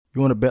You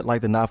want to bet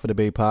like the Not for the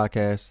Bay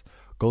podcast?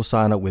 Go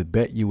sign up with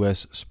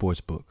BetUS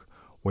Sportsbook,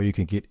 where you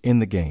can get in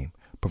the game.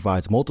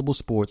 Provides multiple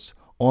sports,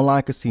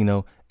 online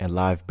casino, and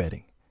live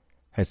betting.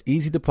 Has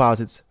easy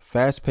deposits,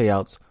 fast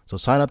payouts, so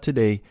sign up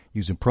today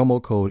using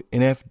promo code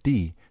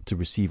NFD to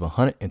receive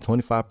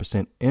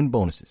 125% in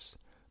bonuses.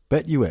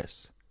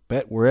 BetUS.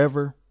 Bet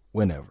wherever,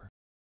 whenever.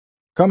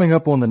 Coming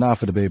up on the Not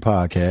for the Bay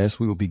podcast,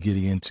 we will be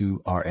getting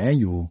into our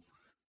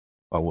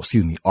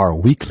our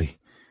weekly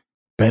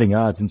betting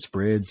odds and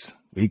spreads,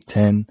 week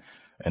 10,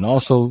 and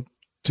also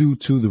due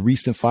to the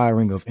recent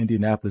firing of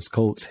Indianapolis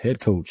Colts head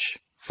coach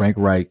Frank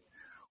Reich,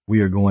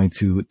 we are going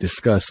to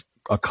discuss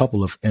a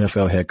couple of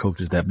NFL head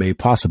coaches that may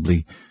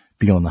possibly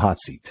be on the hot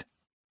seat.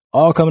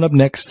 All coming up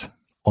next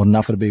on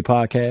Not for the Bay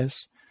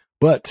podcast.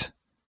 But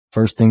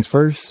first things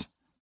first,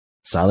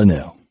 Silent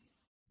L.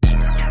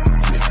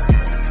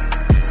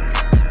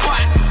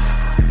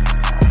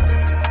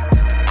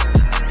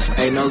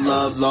 Ain't no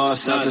love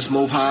lost, I just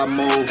move how I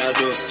move.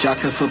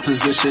 Jocking for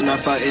position, I'm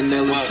fighting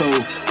ill and two.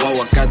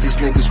 Whoa, I got these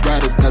niggas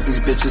rattled, got these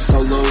bitches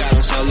so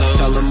loose.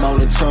 Tell them on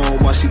the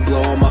tone while she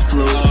blow on my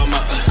flute.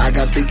 I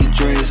got biggie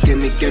dreams, give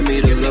me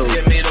the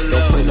loot.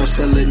 Don't put no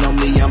ceiling on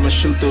me, I'ma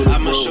shoot through the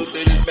roof.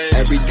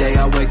 Every day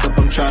I wake up,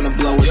 I'm trying to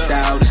blow it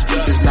down. The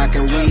speakers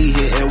knocking, we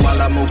hitting while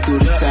I move through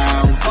the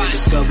town. I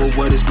discover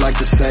what it's like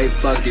to say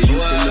fuck it. You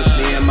can look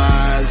me in my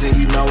eyes and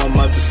you know I'm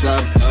up to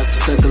something.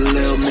 Took a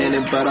little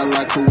minute, but I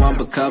like who I'm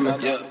becoming.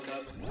 I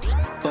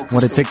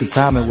want to take the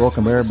time and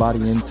welcome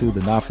everybody into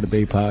the Not for the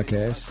Bay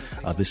podcast.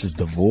 This is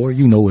Devore.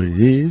 You know what it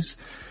is.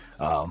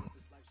 Last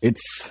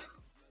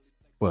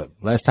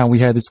time we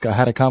had a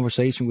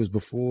conversation was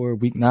before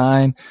week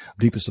 9.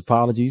 Deepest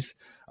apologies.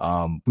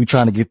 We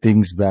trying to get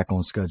things back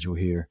on schedule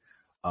here.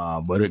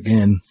 But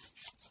again,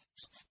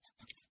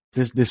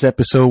 this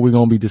episode, we're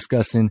going to be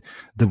discussing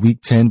the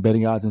week 10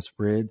 betting odds and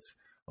spreads.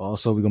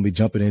 Also, we're going to be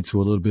jumping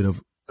into a little bit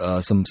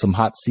of some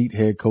hot seat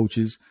head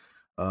coaches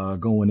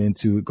going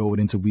into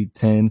week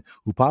 10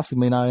 who possibly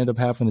may not end up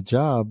having a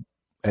job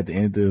at the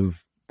end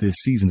of this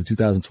season, the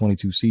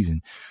 2022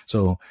 season.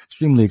 So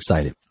extremely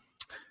excited.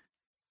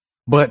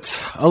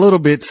 But a little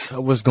bit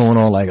of what's going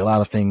on, like a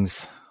lot of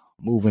things,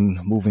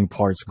 moving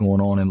parts going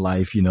on in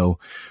life,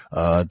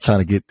 trying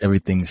to get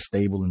everything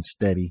stable and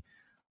steady.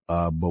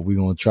 But we're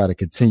going to try to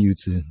continue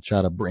to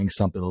try to bring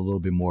something a little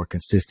bit more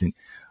consistent.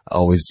 I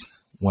always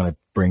want to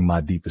bring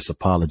my deepest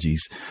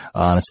apologies,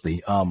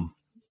 honestly.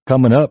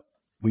 Coming up,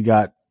 we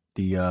got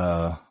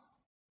the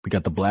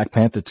Black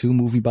Panther 2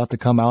 movie about to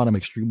come out. I'm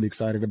extremely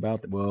excited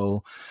about it.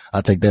 Well,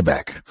 I'll take that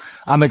back.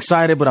 I'm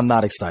excited, but I'm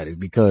not excited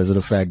because of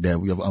the fact that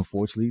we have,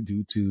 unfortunately,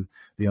 due to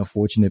the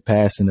unfortunate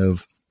passing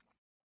of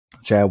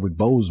Chadwick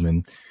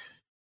Boseman,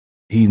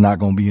 he's not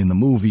going to be in the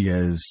movie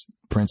as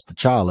Prince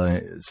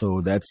T'Challa. So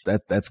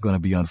that's going to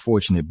be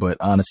unfortunate. But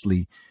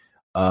honestly,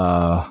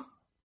 I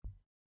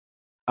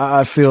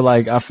feel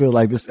like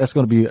that's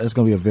going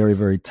to be a very,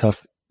 very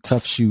tough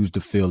shoes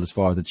to fill as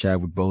far as the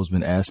Chadwick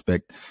Boseman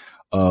aspect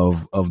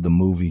of the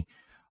movie.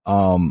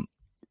 In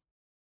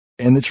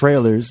the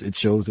trailers, it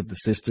shows that the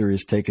sister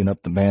is taking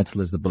up the mantle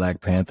as the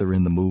Black Panther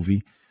in the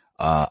movie.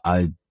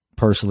 I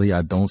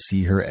don't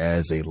see her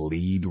as a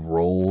lead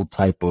role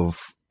type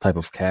of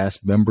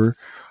cast member.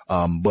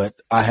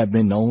 But I have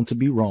been known to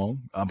be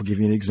wrong. I'll give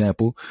you an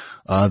example.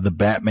 The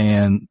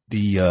Batman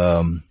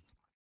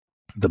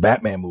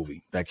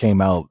movie that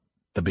came out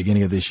the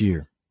beginning of this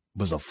year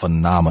was a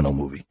phenomenal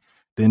movie.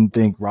 Didn't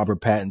think Robert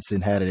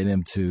Pattinson had it in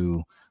him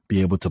to be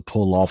able to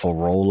pull off a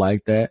role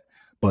like that,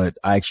 but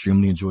I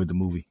extremely enjoyed the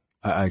movie.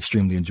 I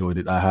extremely enjoyed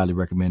it. I highly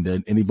recommend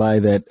it.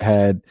 Anybody that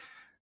had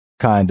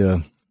kind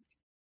of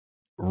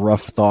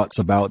rough thoughts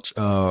about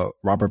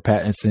Robert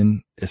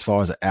Pattinson as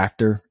far as an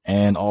actor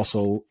and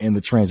also in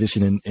the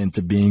transition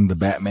into being the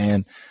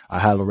Batman, I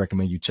highly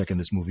recommend you checking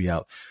this movie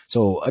out.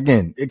 So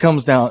again, it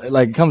comes down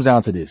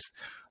to this.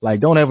 Like,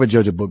 don't ever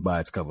judge a book by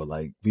its cover.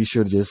 Like, be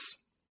sure to just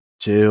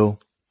chill,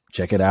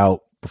 check it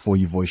out before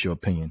you voice your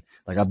opinion.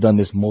 Like, I've done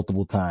this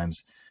multiple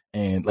times,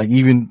 and like,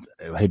 even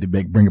I hate to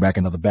bring back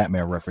another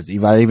Batman reference.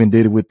 I even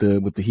did it with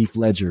the Heath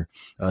Ledger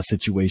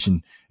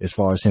situation as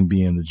far as him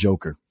being the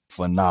Joker.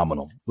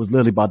 Phenomenal. Was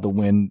literally about to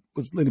win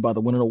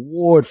an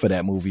award for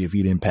that movie if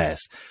he didn't pass.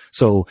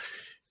 So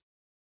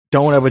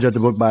don't ever judge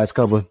a book by its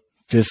cover.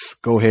 Just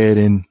go ahead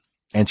and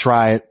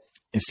try it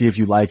and see if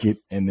you like it,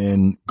 and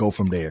then go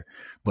from there.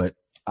 But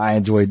I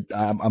enjoyed.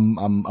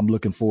 I'm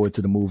looking forward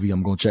to the movie.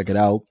 I'm gonna check it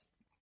out.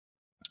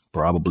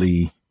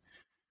 Probably.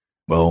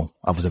 Well,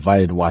 I was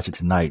invited to watch it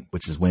tonight,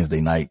 which is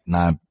Wednesday night.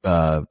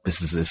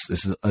 This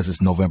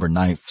is November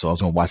 9th, so I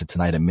was gonna watch it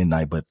tonight at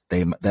midnight. But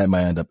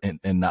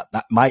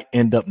that might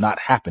end up not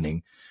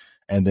happening.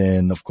 And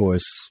then, of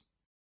course,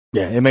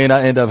 yeah, it may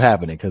not end up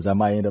happening because I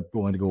might end up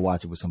going to go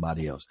watch it with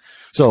somebody else.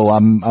 So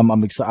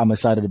I'm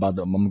excited about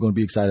I'm going to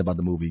be excited about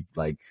the movie.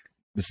 Like,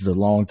 this is a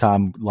long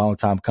time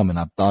coming.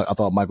 I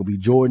thought Michael B.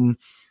 Jordan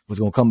was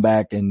going to come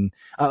back, and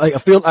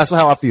that's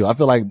how I feel. I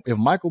feel like if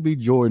Michael B.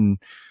 Jordan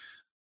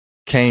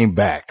came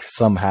back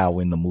somehow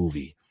in the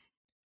movie,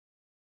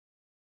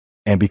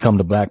 and become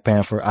the Black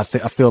Panther. I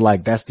feel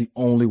like that's the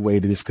only way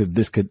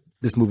that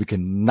this movie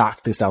can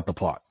knock this out the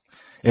park.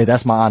 And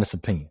that's my honest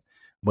opinion.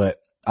 But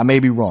I may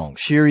be wrong.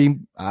 Shuri,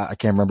 I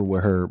can't remember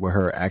what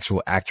her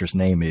actual actress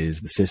name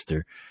is, the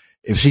sister.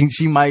 If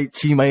she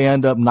may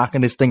end up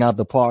knocking this thing out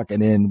the park,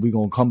 and then we're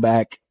gonna come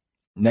back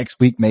next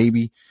week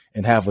maybe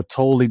and have a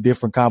totally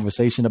different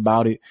conversation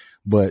about it.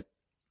 But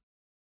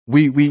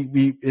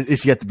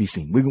it's yet to be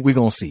seen. We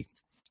gonna see.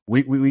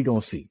 We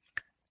gonna see.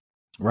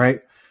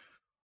 Right?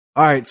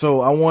 All right,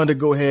 so I wanted to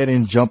go ahead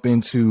and jump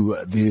into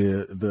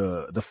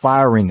the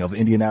firing of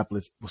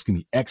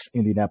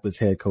ex-Indianapolis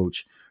head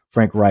coach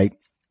Frank Reich.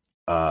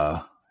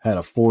 Had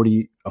a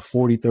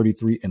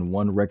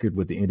 40-33-1 record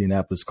with the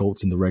Indianapolis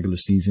Colts in the regular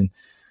season,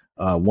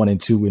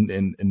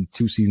 1-2 in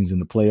 2 seasons in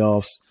the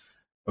playoffs,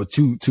 or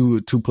two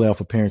playoff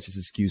appearances,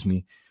 excuse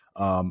me.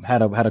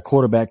 Had a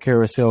quarterback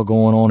carousel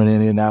going on in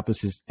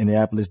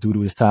Indianapolis due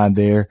to his time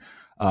there.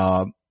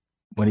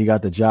 When he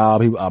got the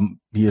job,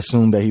 he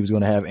assumed that he was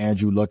going to have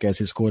Andrew Luck as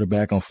his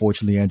quarterback.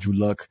 Unfortunately, Andrew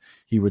Luck,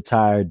 he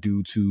retired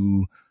due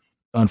to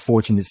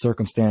unfortunate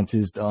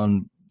circumstances,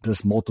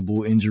 just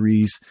multiple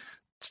injuries,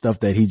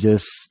 stuff that he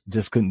just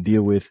couldn't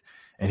deal with,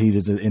 and he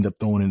just ended up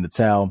throwing in the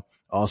towel.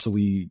 Also,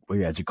 we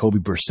had Jacoby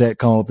Brissett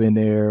come up in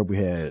there. We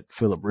had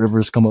Phillip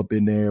Rivers come up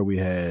in there. We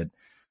had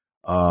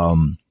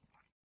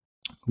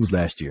who's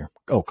last year?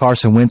 Oh,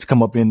 Carson Wentz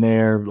come up in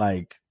there.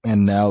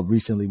 And now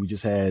recently we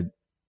just had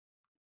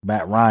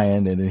Matt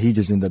Ryan, and then he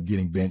just ended up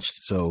getting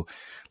benched. So,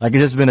 it's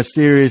just been a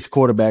serious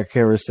quarterback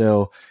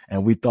carousel,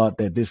 and we thought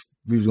that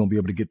we was going to be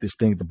able to get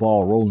the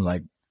ball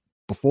rolling.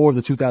 Before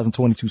the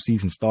 2022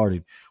 season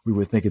started, we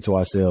were thinking to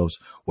ourselves,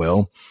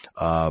 well,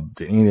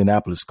 the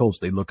Indianapolis Colts,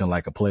 they looking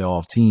like a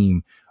playoff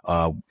team.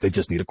 They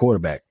just need a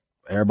quarterback.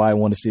 Everybody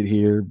want to sit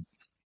here.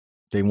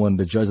 They wanted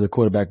to judge the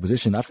quarterback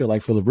position. I feel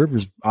like Phillip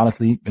Rivers,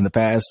 honestly, in the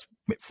past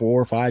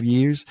 4 or 5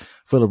 years,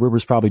 Phillip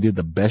Rivers probably did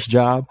the best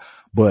job,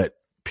 but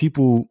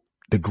people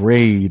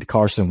degrade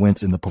Carson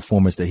Wentz in the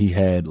performance that he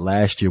had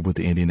last year with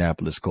the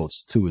Indianapolis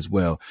Colts too as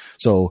well.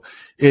 So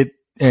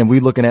and we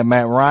looking at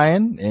Matt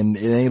Ryan, and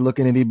it ain't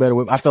looking any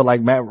better. I feel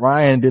like I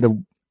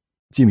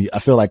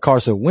feel like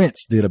Carson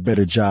Wentz did a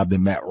better job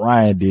than Matt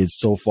Ryan did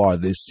so far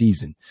this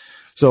season.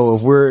 So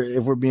if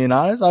we're being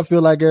honest, I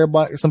feel like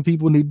some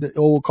people need to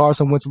owe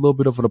Carson Wentz a little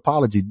bit of an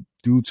apology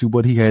due to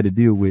what he had to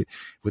deal with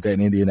the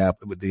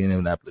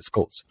Indianapolis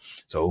Colts.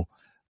 So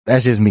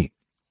that's just me.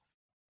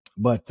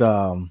 But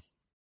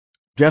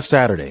Jeff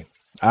Saturday,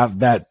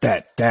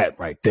 that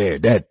right there,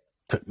 that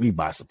took me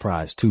by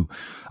surprise too.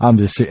 I'm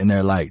just sitting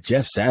there like,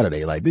 Jeff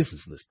Saturday, this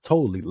is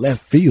totally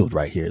left field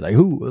right here.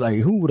 Who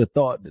would have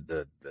thought that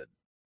the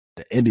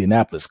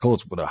Indianapolis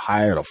Colts would have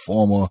hired the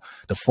former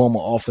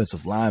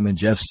offensive lineman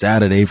Jeff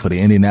Saturday for the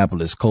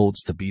Indianapolis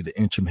Colts to be the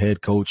interim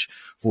head coach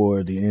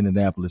for the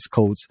Indianapolis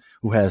Colts,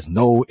 who has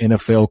no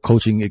NFL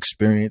coaching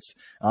experience.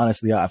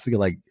 Honestly, I feel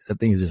like I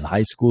think it's just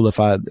high school. If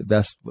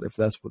that's what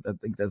I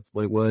think that's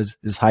what it was.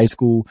 It's high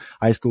school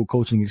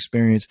coaching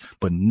experience,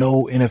 but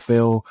no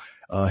NFL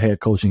head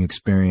coaching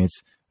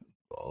experience.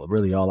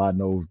 Really,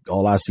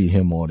 all I see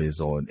him on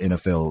is on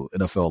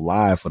NFL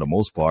Live for the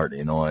most part,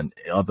 and on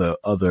other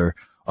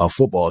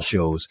football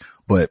shows,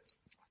 but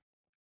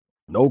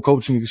no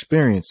coaching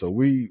experience. So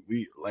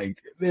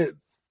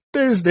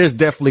there's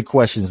definitely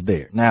questions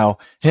there. Now,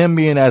 him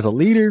being as a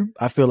leader,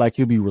 I feel like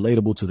he'll be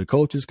relatable to the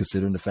coaches,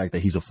 considering the fact that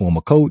he's a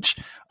former coach.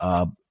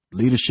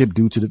 Leadership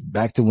due to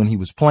back to when he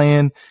was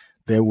playing,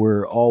 he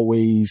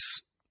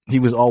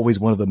was always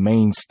one of the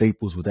main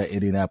staples with that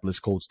Indianapolis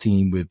Colts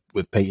team with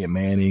Peyton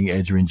Manning,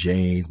 Edgerrin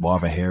James,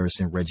 Marvin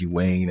Harrison, Reggie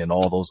Wayne, and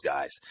all those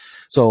guys.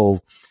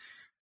 So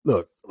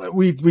look,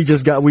 we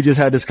just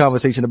had this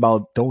conversation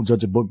about don't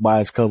judge a book by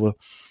its cover.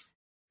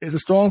 It's a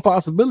strong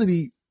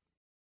possibility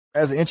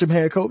as an interim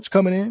head coach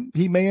coming in,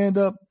 he may end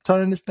up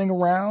turning this thing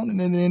around, and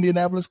then the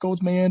Indianapolis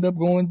Colts may end up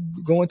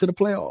going to the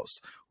playoffs.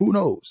 Who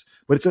knows?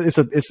 But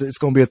it's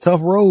going to be a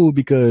tough road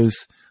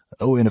because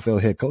no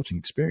NFL head coaching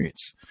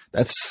experience.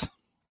 That's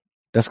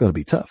going to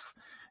be tough.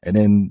 And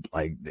then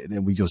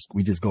we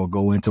just gonna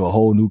go into a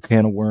whole new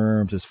can of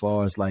worms as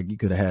far as you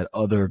could have had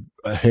other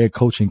head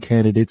coaching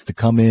candidates to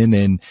come in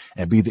and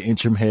be the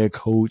interim head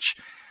coach.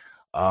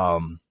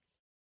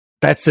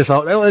 That's just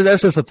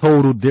a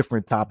total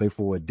different topic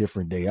for a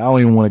different day. I don't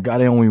even want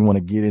to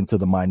get into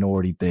the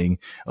minority thing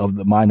of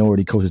the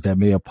minority coaches that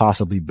may have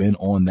possibly been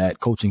on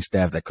that coaching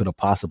staff that could have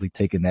possibly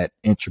taken that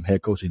interim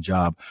head coaching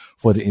job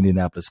for the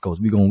Indianapolis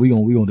Colts. We're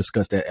gonna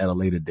discuss that at a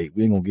later date.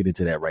 We ain't gonna get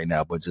into that right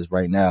now, but just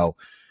right now,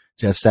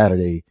 Jeff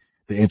Saturday,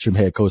 the interim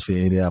head coach for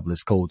the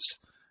Indianapolis Colts,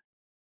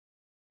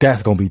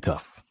 that's going to be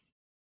tough.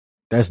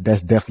 That's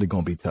definitely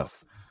going to be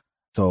tough.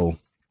 So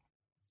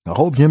I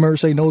hope Jim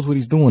Irsay knows what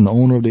he's doing, the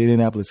owner of the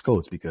Indianapolis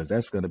Colts, because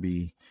that's going to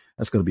be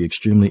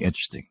extremely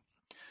interesting.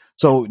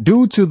 So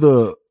due to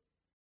the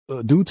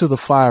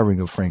firing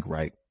of Frank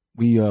Reich,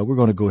 we're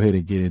going to go ahead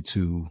and get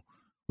into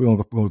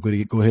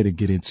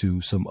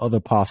some other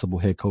possible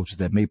head coaches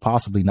that may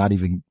possibly not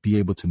even be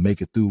able to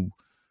make it through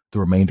the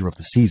remainder of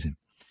the season.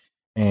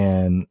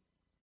 And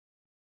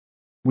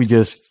we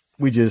just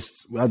I'm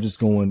just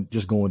going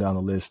down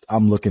the list.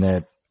 I'm looking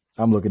at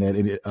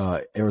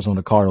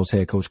Arizona Cardinals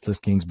head coach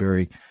Cliff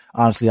Kingsbury.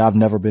 Honestly, I've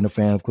never been a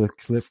fan of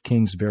Cliff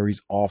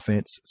Kingsbury's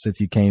offense since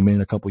he came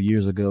in a couple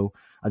years ago.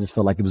 I just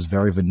felt like it was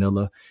very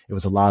vanilla. It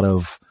was a lot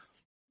of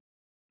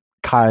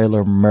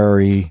Kyler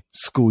Murray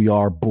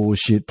schoolyard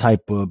bullshit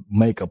type of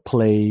make a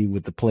play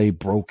with the play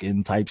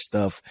broken type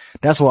stuff.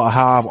 That's how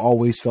I've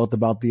always felt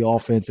about the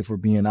offense, if we're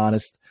being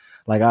honest.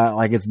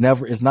 It's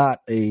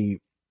not a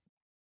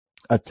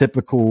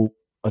typical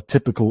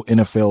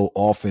NFL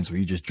offense where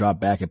you just drop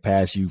back and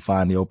pass, you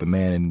find the open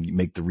man and you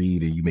make the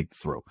read and you make the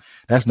throw.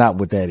 That's not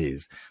what that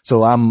is.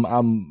 So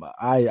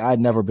I've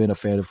never been a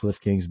fan of Cliff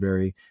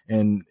Kingsbury,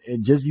 and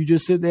you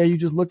just sit there, you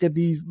just look at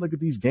these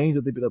games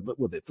that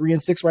they're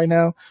 3-6 right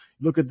now.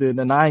 Look at the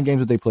 9 games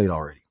that they played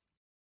already.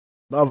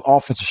 The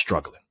offense is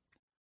struggling.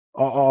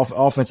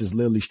 Offense is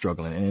literally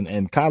struggling,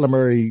 and Kyler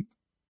Murray,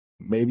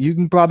 maybe you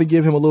can probably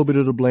give him a little bit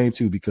of the blame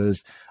too,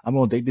 because I'm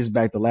going to take this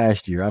back to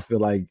last year. I feel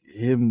like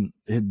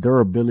his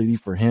durability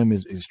for him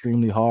is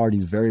extremely hard.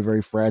 He's very,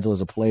 very fragile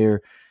as a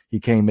player. He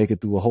can't make it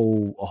through a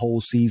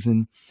whole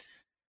season.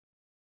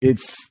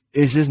 It's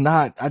just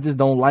not, I just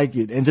don't like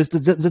it. And just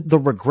the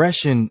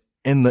regression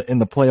in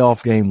the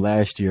playoff game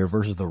last year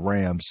versus the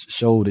Rams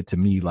showed it to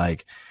me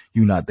like,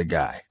 you're not the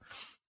guy.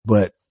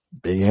 But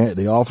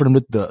they offered him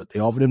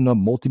the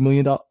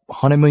multi-million-dollar,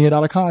 $100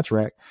 million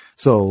contract.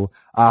 So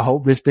I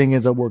hope this thing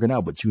ends up working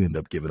out. But you end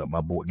up giving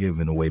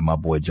away my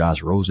boy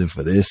Josh Rosen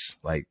for this.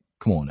 Like,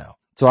 come on now.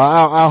 So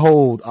I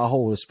hold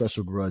a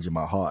special grudge in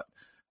my heart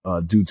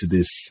due to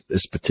this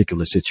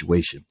particular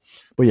situation.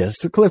 But yes,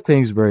 to Cliff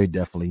Kingsbury,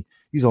 definitely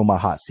he's on my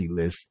hot seat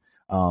list.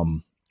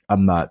 I'm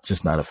not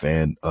a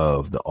fan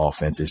of the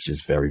offense. It's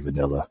just very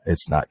vanilla.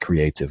 It's not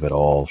creative at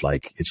all.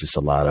 Like, it's just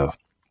a lot of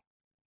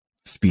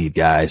speed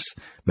guys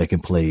making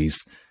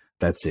plays.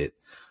 That's it.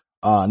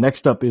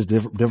 Next up is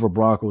Denver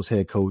Broncos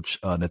head coach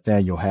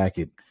Nathaniel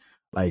Hackett.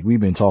 Like, we've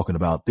been talking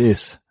about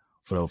this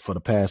for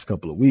the past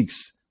couple of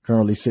weeks.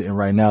 Currently sitting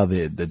right now,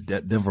 the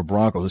Denver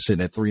Broncos are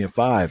sitting at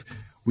 3-5.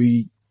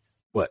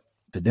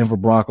 The Denver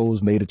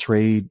Broncos made a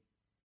trade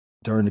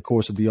during the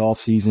course of the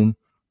offseason,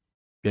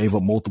 gave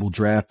up multiple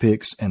draft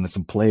picks and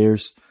some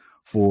players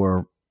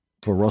for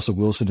Russell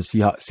Wilson, the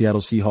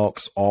Seattle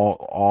Seahawks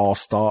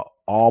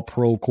all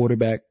pro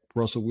quarterback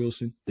Russell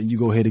Wilson. Then you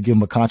go ahead and give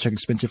him a contract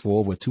extension for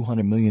over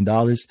 $200 million.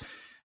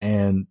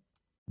 And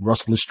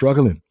Russell is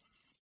struggling.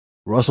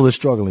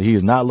 He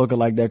is not looking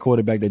like that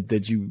quarterback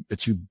that you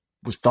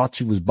thought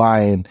you was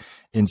buying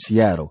in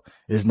Seattle.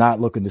 It's not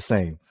looking the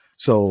same.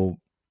 So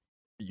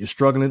you're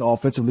struggling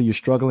offensively. You're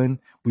struggling.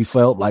 We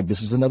felt like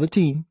this is another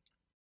team.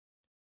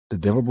 The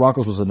Denver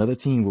Broncos was another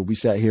team where we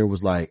sat here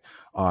was like,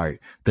 all right,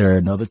 they're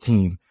another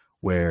team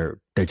where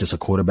they're just a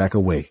quarterback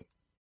away.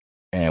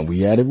 And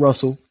we added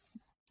Russell.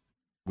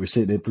 We're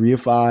sitting at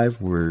 3-5.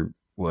 We're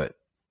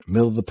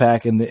middle of the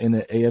pack in the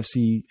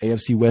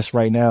AFC West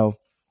right now.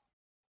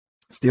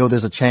 Still,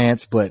 there's a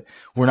chance, but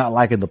we're not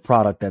liking the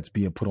product that's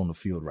being put on the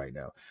field right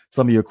now.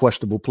 Some of your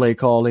questionable play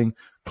calling,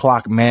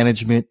 clock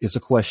management is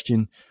a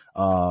question.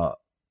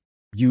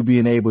 You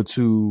being able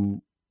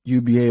to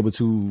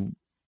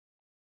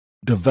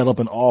develop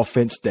an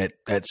offense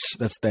that's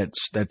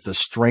a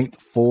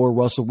strength for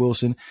Russell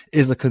Wilson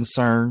is a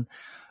concern.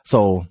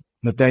 So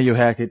Nathaniel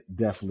Hackett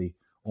definitely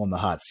on the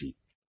hot seat.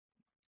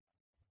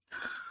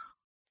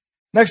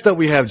 Next up,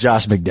 we have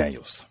Josh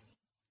McDaniels,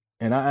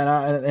 and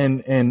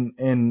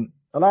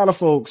a lot of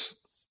folks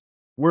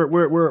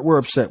we're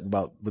upset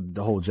about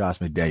the whole Josh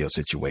McDaniels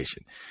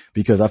situation,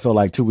 because I feel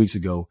like 2 weeks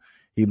ago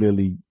he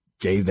literally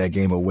gave that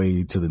game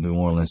away to the New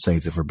Orleans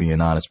Saints, if we're being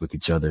honest with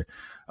each other.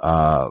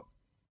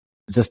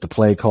 Just the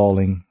play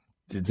calling,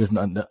 just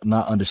not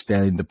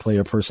understanding the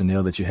player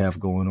personnel that you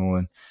have going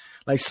on.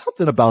 Like,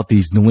 something about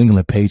these New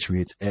England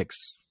Patriots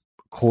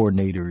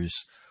ex-coordinators,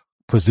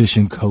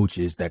 position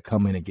coaches that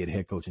come in and get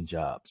head coaching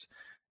jobs.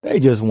 They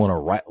just want to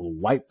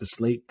wipe the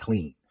slate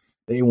clean.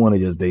 They want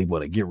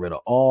to get rid of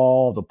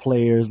all the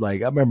players.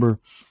 Like, I remember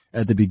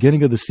at the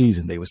beginning of the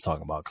season, they was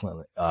talking about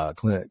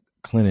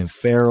Clinton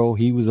Farrell.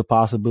 He was a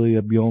possibility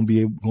of going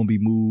to be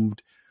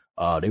moved.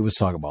 They was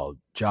talking about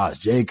Josh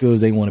Jacobs.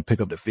 They want to pick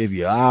up the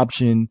 5-year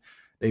option.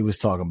 They was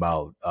talking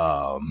about,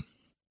 who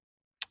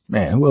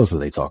else were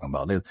they talking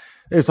about? They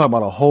were talking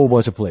about a whole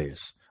bunch of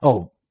players.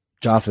 Oh,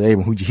 Jonathan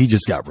Abram, who he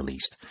just got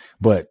released.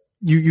 But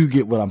you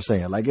get what I'm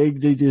saying. Like,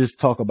 they just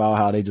talk about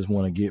how they just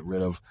want to get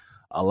rid of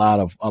a lot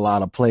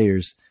of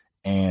players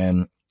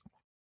and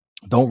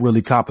don't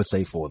really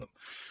compensate for them.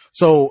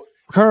 So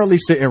currently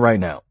sitting right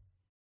now,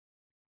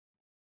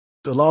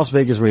 the Las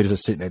Vegas Raiders are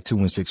sitting at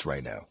 2-6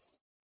 right now,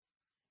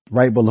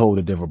 right below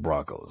the Denver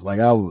Broncos.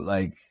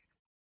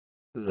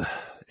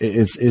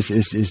 It's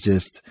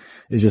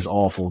just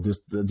awful.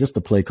 Just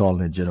the play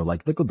calling in general.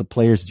 Like, look at the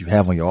players that you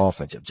have on your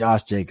offense. You have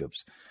Josh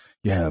Jacobs.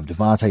 You have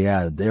Devontae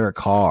Adams. Derek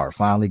Carr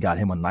finally got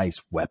him a nice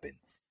weapon.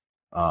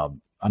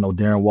 I know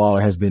Darren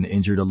Waller has been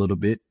injured a little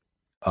bit.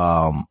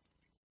 The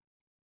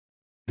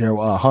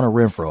Hunter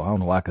Renfrow. I don't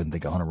know why I couldn't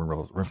think of Hunter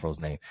Renfrow's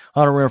name.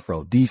 Hunter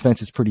Renfrow.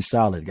 Defense is pretty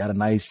solid. Got a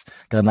nice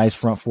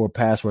front four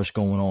pass rush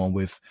going on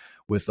with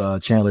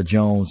Chandler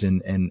Jones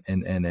and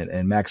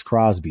Max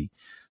Crosby.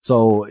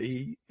 So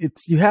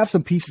you have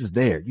some pieces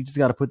there. You just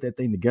got to put that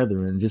thing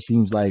together. And it just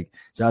seems like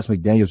Josh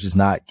McDaniels just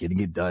not getting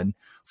it done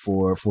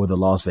for the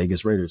Las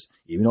Vegas Raiders,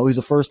 even though he's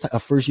a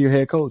first year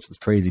head coach. It's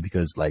crazy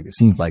because like it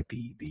seems like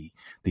the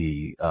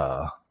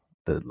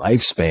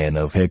lifespan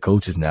of head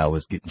coaches now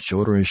is getting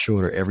shorter and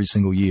shorter every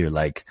single year.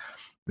 Like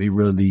we're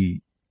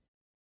really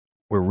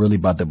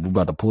about to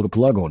pull the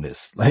plug on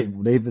this. Like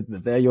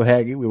Nathaniel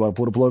Hackett, we're about to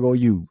pull the plug on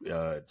you.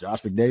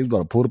 Josh McDaniels about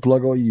to pull the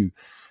plug on you.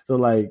 So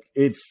like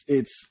it's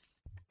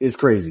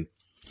crazy.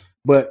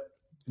 But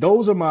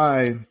those are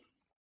my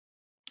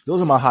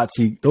hot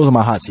seat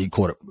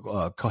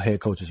head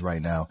coaches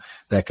right now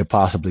that could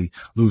possibly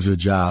lose their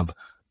job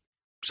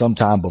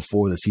sometime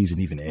before the season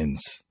even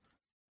ends.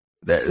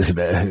 That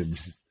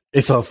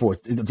it's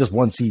unfortunate. Just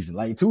one season.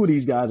 Like two of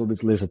these guys on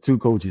this list are two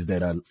coaches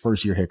that are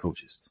first year head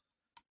coaches.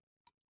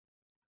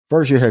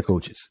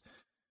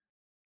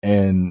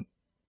 And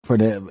for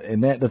that,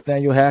 in that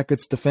Nathaniel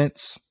Hackett's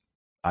defense,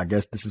 I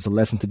guess this is a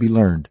lesson to be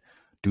learned.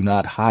 Do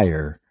not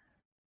hire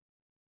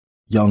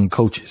young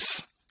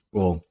coaches.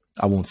 Well,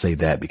 I won't say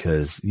that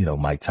because,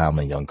 Mike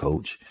Tomlin, young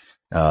coach,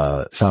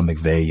 Sean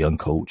McVay, young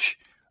coach.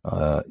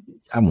 I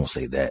won't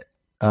say that.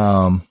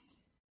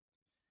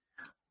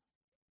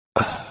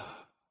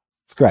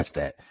 Scratch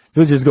that.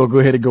 Let's just go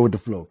ahead and go with the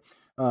flow.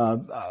 I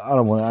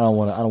don't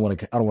want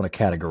to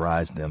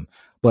categorize them,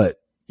 but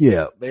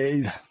yeah,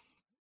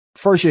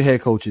 first year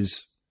head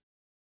coaches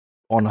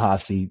on the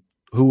hot seat.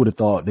 Who would have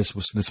thought this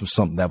was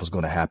something that was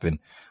going to happen?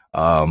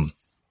 Who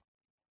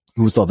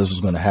would have thought this was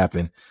going to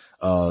happen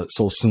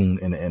so soon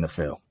in the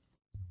NFL?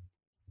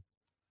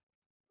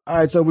 All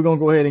right, so we're going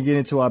to go ahead and get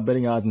into our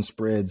betting odds and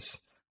spreads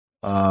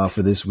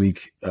for this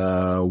week.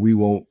 I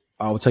will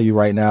tell you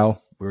right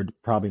now, we're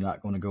probably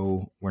not going to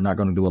go. We're not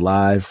going to do a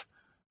live.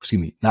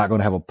 Not going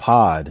to have a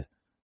pod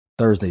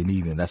Thursday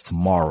evening. That's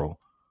tomorrow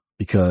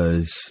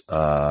because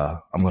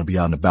I'm going to be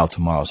out and about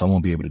tomorrow, so I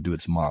won't be able to do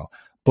it tomorrow.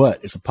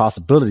 But it's a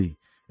possibility.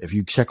 If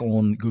you go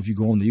on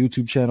the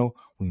YouTube channel,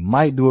 we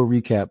might do a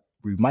recap.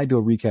 We might do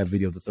a recap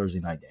video of the Thursday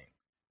night game.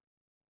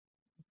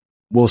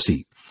 We'll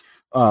see.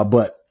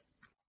 But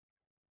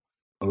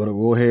I'm gonna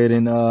go ahead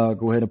and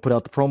put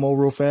out the promo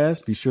real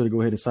fast. Be sure to go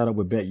ahead and sign up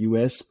with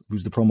BetUS.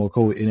 Use the promo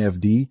code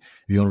NFD.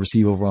 You're gonna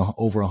receive over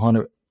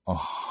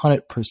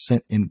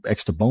 100% in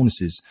extra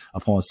bonuses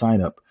upon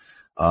sign up.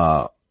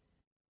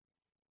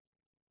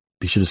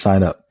 Be sure to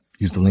sign up.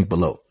 Use the link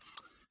below.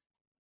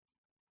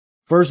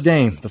 First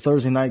game, the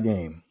Thursday night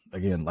game.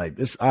 Again, like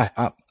this,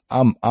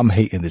 I'm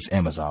hating this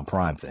Amazon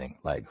Prime thing.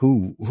 Like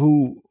who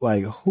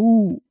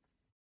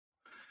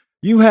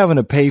you having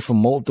to pay for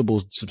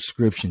multiple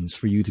subscriptions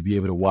for you to be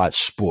able to watch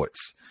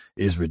sports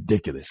is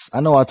ridiculous.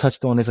 I know I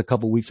touched on this a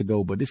couple weeks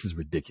ago, but this is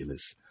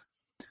ridiculous.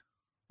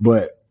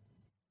 But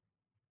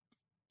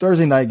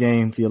Thursday night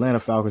game, the Atlanta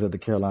Falcons at the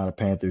Carolina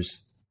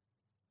Panthers.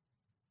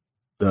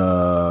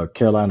 The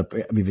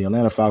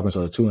Atlanta Falcons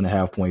are the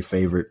 2.5-point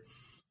favorite.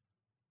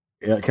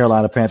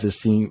 Carolina Panthers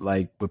seem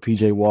like with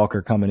PJ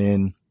Walker coming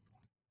in,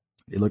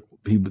 he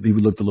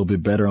looked a little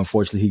bit better.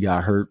 Unfortunately, he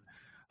got hurt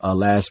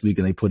last week,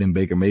 and they put in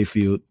Baker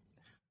Mayfield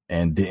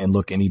and didn't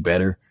look any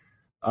better.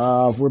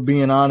 If we're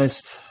being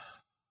honest,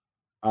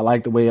 I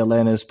like the way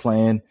Atlanta is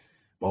playing.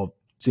 Well,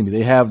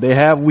 they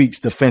have weeks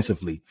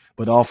defensively,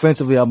 but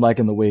offensively, I'm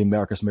liking the way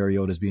Marcus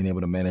Mariota is being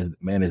able to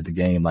manage the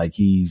game. Like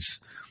he's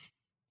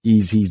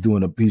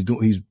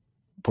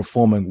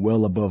performing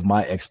well above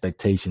my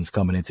expectations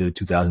coming into the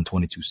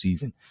 2022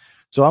 season.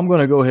 So I'm going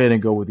to go ahead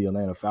and go with the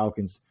Atlanta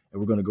Falcons,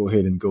 and we're going to go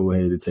ahead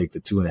and take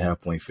the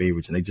 2.5-point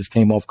favorites. And they just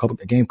came off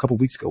a game a couple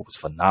weeks ago. It was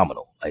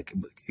phenomenal. Like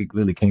it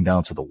really came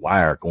down to the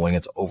wire going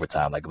into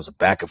overtime. Like it was a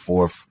back and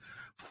forth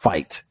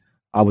fight.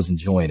 I was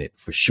enjoying it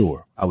for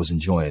sure.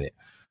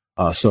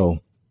 So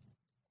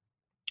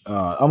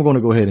I'm going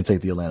to go ahead and take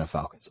the Atlanta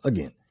Falcons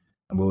again.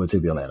 I'm going to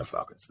take the Atlanta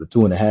Falcons. The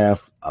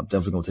 2.5. I'm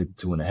definitely going to take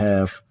the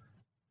 2.5.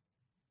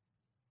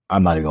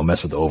 I'm not even going to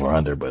mess with the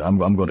over-under, but I'm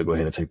going to go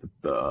ahead and take the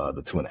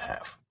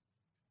 2.5.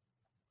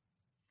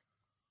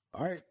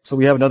 All right, so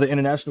we have another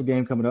international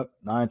game coming up,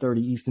 9:30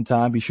 Eastern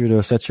time. Be sure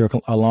to set your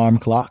alarm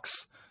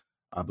clocks.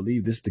 I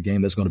believe this is the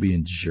game that's going to be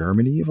in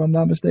Germany, if I'm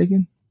not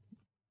mistaken.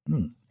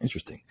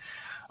 Interesting.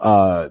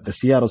 The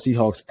Seattle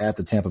Seahawks at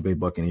the Tampa Bay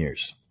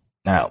Buccaneers.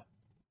 Now,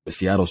 the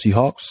Seattle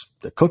Seahawks,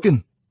 they're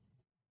cooking.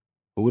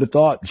 Who would have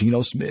thought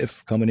Geno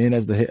Smith coming in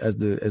as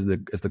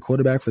the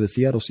quarterback for the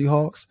Seattle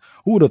Seahawks?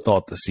 Who would have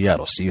thought the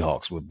Seattle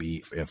Seahawks would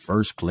be in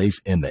first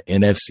place in the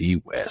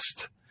NFC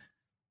West?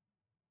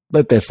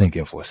 Let that sink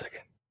in for a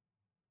second.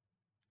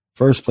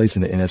 First place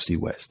in the NFC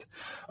West.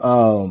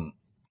 The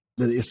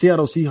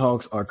Seattle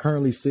Seahawks are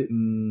currently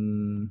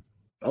sitting.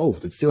 Oh,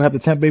 they still have the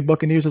Tampa Bay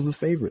Buccaneers as the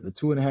favorite, the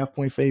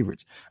 2.5-point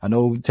favorites. I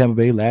know Tampa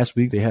Bay last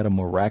week, they had a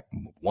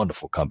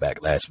wonderful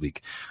comeback last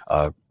week.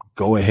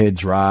 Go ahead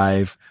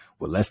drive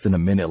with less than a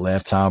minute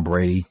left. Tom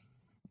Brady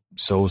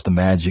shows the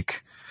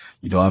magic.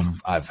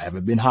 I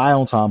haven't been high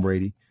on Tom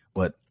Brady,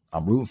 but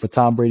I'm rooting for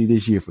Tom Brady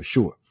this year for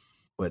sure.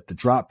 But the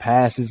drop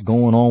passes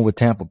going on with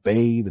Tampa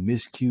Bay, the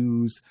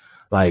miscues,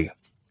 like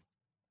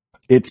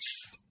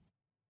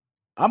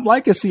I'm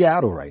liking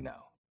Seattle right now.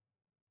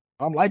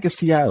 I'm liking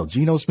Seattle.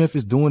 Geno Smith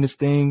is doing his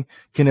thing.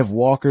 Kenneth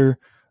Walker,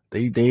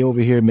 they over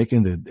here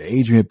making the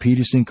Adrian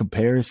Peterson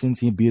comparisons.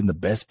 He being the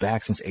best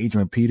back since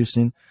Adrian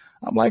Peterson.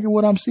 I'm liking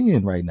what I'm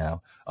seeing right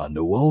now.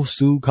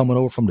 Nwosu coming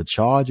over from the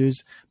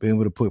Chargers, being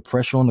able to put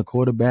pressure on the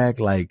quarterback.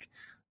 Like,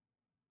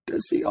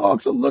 the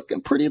Seahawks are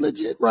looking pretty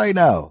legit right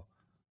now.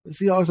 I'm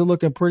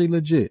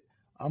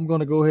going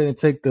to go ahead and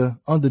take the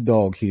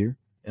underdog here,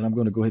 and I'm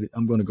going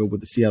to go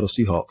with the Seattle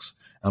Seahawks.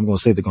 I'm going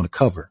to say they're going to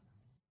cover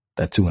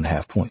that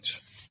 2.5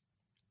 points.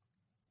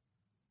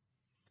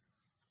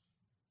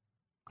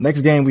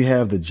 Next game, we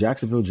have the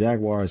Jacksonville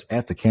Jaguars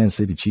at the Kansas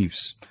City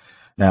Chiefs.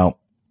 Now,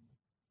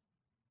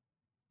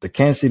 the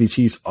Kansas City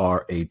Chiefs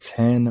are a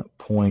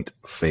 10-point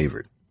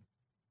favorite.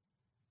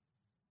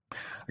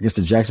 I guess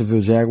the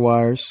Jacksonville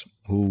Jaguars,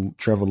 who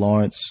Trevor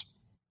Lawrence,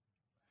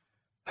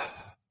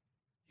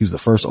 he was the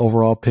first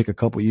overall pick a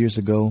couple years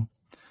ago.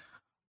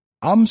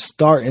 I'm really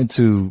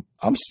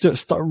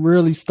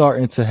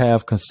starting to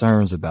have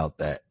concerns about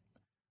that.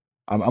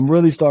 I'm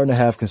really starting to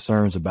have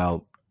concerns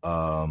about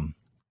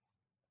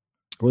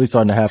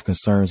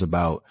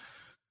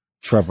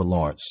Trevor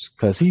Lawrence,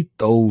 because he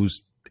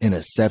throws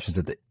interceptions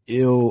at the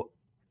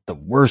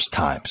worst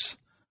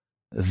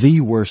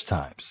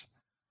times.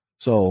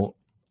 So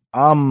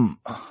I'm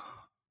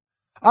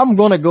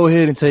going to go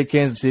ahead and take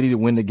Kansas City to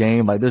win the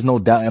game. Like, there's no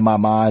doubt in my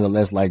mind,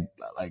 unless like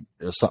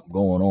there's something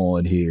going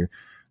on here.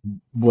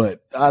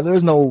 But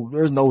there's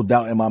no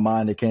doubt in my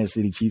mind that Kansas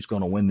City Chiefs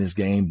going to win this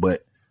game.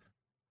 But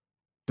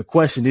the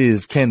question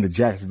is, can the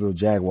Jacksonville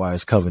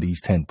Jaguars cover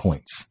these 10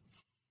 points?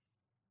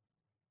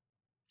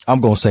 I'm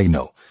going to say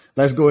no.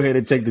 Let's go ahead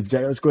and take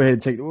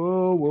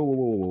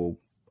whoa.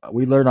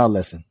 We learned our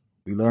lesson.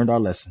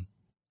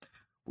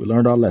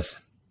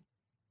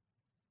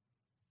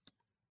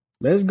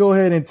 Let's go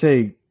ahead and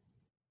take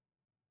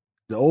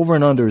the over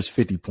and under is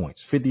 50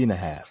 points,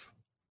 50.5.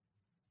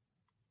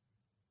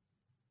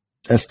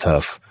 That's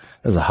tough.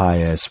 That's a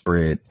high ass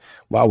spread.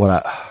 Why would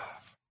I?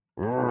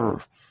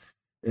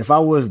 If I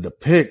was the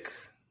pick,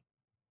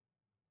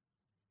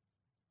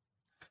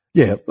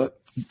 yeah,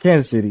 but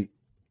Kansas City,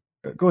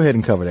 go ahead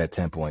and cover that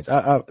 10 points.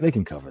 They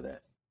can cover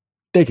that.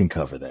 They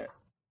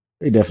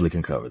definitely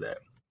can cover that.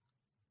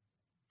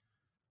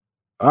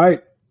 All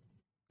right.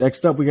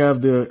 Next up, we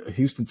have the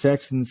Houston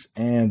Texans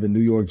and the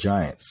New York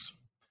Giants.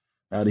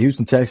 Now, the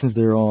Houston Texans,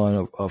 they're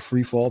on a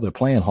free fall. They're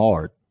playing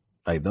hard.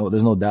 Like,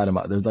 there's no doubt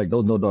about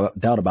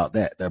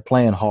that. They're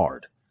playing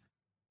hard.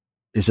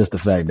 It's just the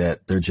fact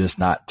that they're just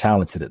not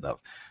talented enough.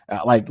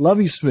 Like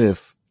Lovie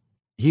Smith,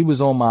 he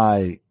was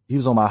about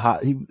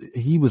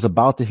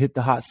to hit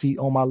the hot seat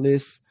on my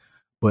list,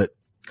 but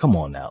come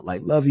on now.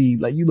 Like Lovie,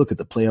 like you look at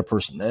the player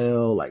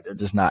personnel, like they're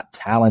just not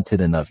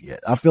talented enough yet.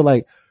 I feel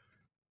like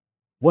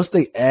once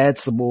they add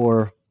some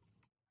more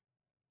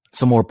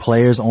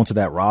players onto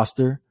that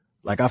roster,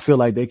 like I feel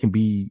like they can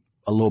be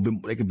a little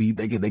bit, they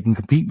can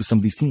compete with some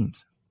of these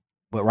teams.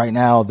 But right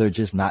now they're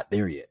just not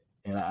there yet.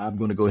 And I'm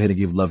going to go ahead and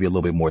give Lovie a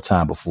little bit more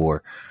time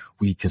before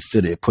we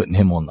consider putting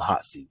him on the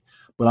hot seat.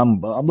 But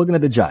I'm looking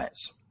at the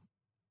Giants.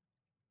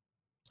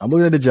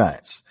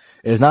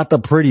 It's not the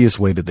prettiest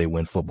way that they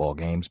win football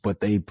games, but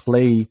they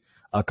play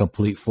a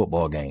complete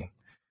football game.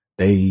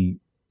 They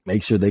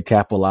make sure they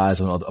capitalize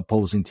on the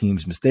opposing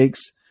teams'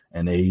 mistakes,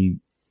 and they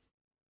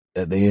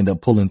end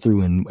up pulling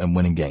through and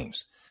winning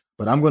games.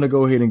 But I'm going to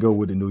go ahead and go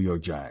with the New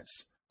York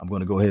Giants. I'm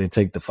going to go ahead and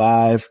take the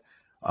 5.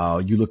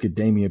 You look at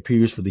Dameon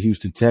Pierce for the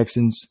Houston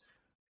Texans.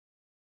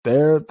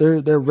 They're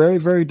very,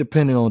 very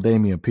dependent on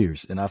Dameon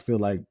Pierce. And I feel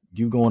like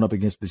you going up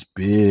against this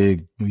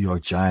big New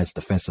York Giants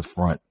defensive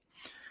front,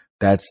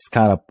 that's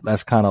kind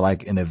of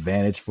like an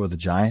advantage for the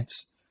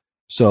Giants.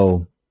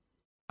 So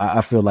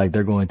I feel like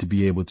they're going to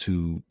be able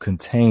to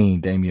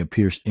contain Dameon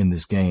Pierce in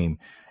this game,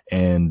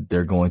 and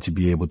they're going to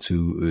be able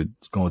to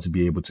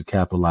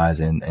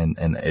capitalize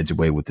and edge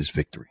away with this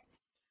victory.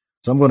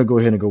 So I'm going to go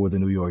ahead and go with the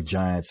New York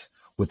Giants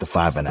with the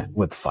 5.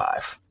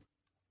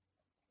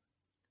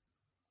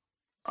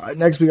 All right,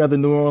 next we got the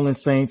New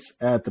Orleans Saints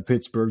at the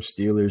Pittsburgh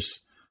Steelers.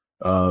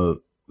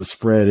 The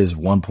spread is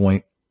 1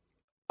 point.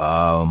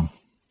 Here's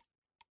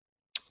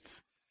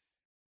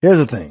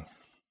the thing.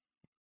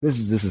 This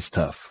is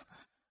tough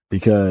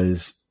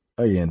because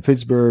again,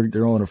 Pittsburgh,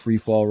 they're on a free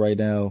fall right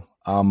now.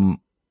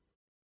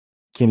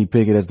 Kenny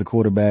Pickett as the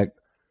quarterback,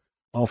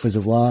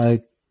 offensive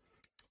line,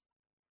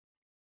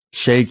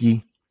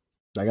 shaky.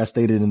 Like I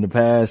stated in the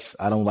past,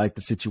 I don't like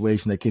the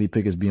situation that Kenny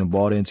Pickett's being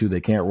brought into.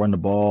 They can't run the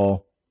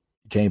ball.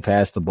 Can't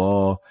pass the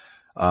ball.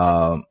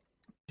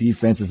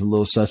 Defense is a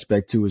little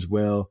suspect too as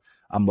well.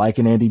 I'm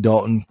liking Andy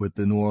Dalton with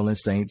the New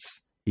Orleans Saints.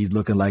 He's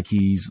looking like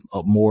he's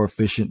more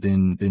efficient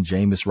than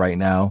Jameis right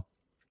now.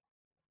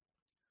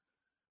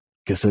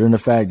 Considering the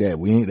fact that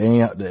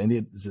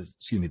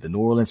the New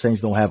Orleans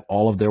Saints don't have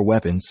all of their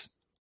weapons,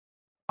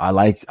 I'm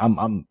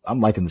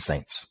liking the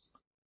Saints.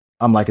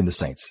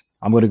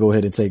 I'm just going to go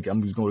ahead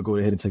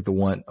and take the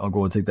one. I'll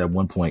go and take that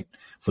 1 point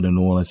for the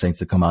New Orleans Saints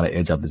to come out and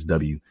edge out this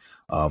W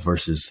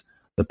versus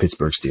the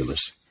Pittsburgh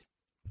Steelers.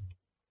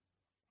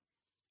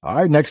 All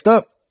right, next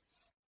up,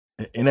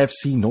 an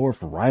NFC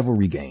North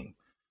rivalry game.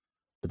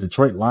 The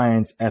Detroit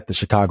Lions at the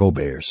Chicago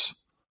Bears.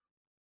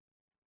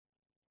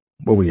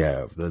 What we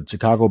have? The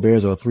Chicago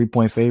Bears are a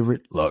 3-point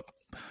favorite. Look,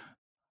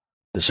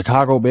 the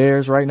Chicago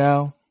Bears right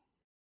now,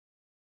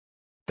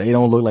 they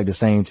don't look like the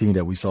same team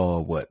that we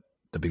saw,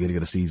 the beginning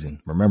of the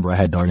season. Remember, I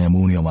had Darnell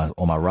Mooney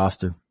on my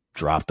roster,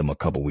 dropped him a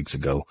couple weeks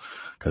ago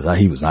because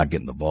he was not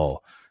getting the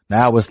ball.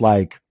 Now it's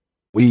like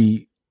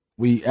I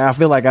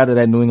feel like after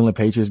that New England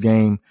Patriots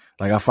game,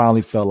 like I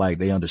finally felt like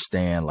they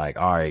understand, like,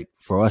 all right,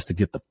 for us to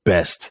get the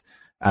best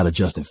out of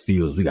Justin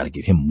Fields, we got to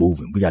get him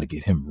moving. We got to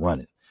get him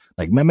running.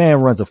 Like, my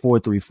man runs a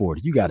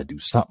 4.340. You got to do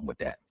something with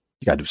that.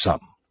 You got to do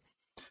something.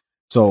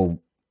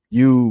 So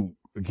you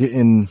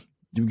getting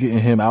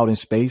him out in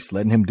space,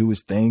 letting him do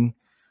his thing.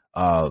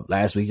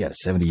 Last week he had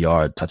a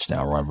 70-yard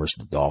touchdown run versus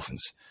the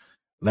Dolphins.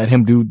 Let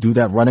him do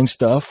that running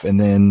stuff and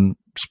then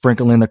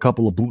sprinkle in a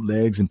couple of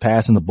bootlegs and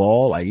passing the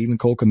ball. Like, even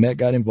Cole Kmet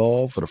got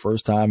involved for the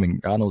first time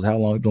and God knows how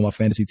long doing my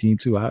fantasy team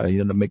too. I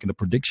ended up making a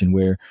prediction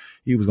where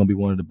he was going to be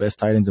one of the best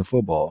tight ends in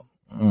football.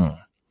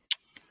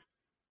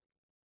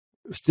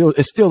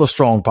 It's still a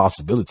strong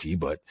possibility,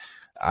 but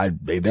I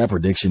made that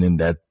prediction and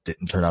that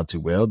didn't turn out too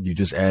well. You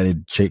just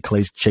added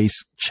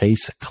Chase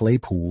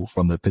Claypool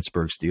from the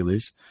Pittsburgh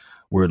Steelers.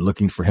 We're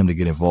looking for him to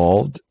get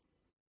involved,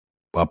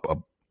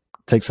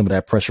 take some of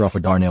that pressure off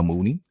of Darnell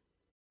Mooney.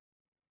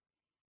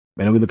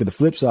 And then we look at the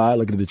flip side,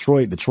 look at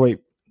Detroit. Detroit,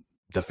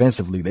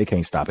 defensively, they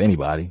can't stop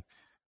anybody.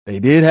 They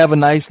did have a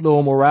nice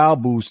little morale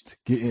boost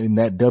getting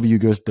that W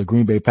against the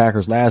Green Bay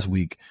Packers last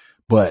week,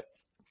 but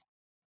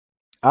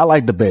I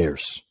like the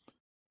Bears.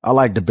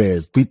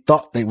 We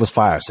thought they was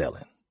fire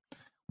selling.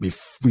 We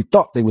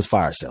thought they was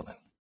fire selling,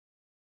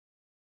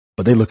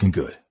 but they looking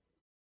good.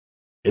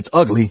 It's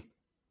ugly,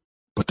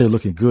 but they're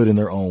looking good in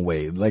their own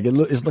way. Like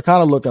it's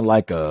kind of looking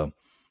like a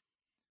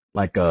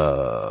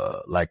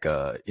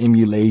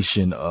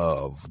emulation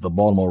of the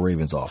Baltimore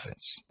Ravens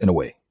offense in a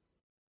way.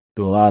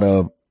 Do a lot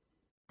of,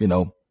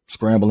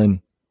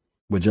 scrambling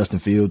with Justin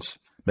Fields,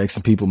 make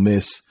some people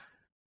miss,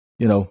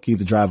 keep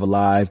the drive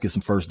alive, get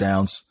some first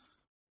downs,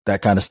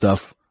 that kind of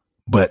stuff.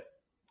 But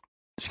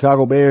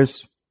Chicago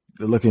Bears,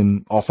 they're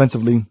looking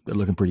offensively, they're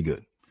looking pretty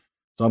good.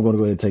 So I'm going to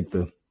go ahead and take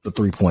the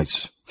 3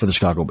 points for the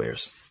Chicago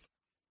Bears.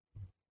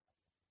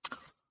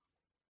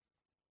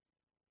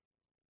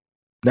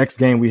 Next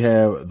game, we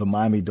have the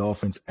Miami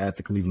Dolphins at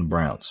the Cleveland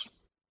Browns.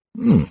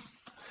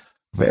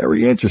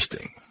 Very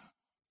interesting.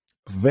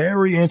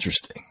 Very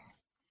interesting.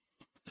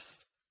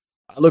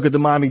 I look at the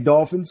Miami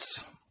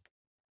Dolphins.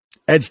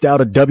 Edged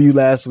out a W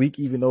last week,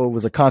 even though it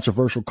was a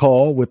controversial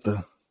call with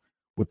the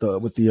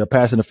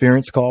pass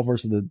interference call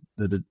versus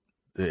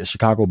the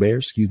Chicago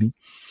Bears. Excuse me.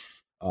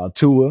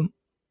 Tua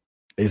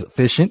is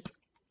efficient.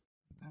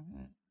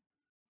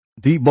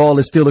 Deep ball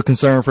is still a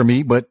concern for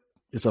me, but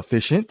it's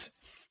efficient.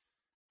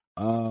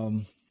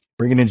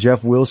 Bringing in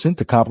Jeff Wilson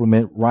to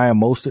complement Ryan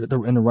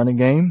Mostert in the running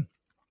game.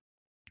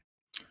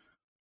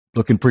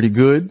 Looking pretty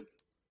good.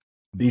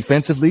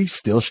 Defensively,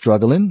 still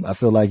struggling. I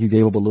feel like you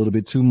gave up a little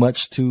bit too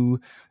much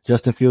to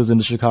Justin Fields and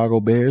the Chicago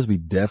Bears. We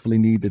definitely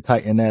need to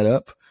tighten that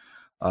up.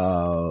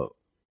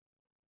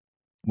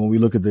 When we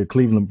look at the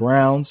Cleveland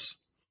Browns,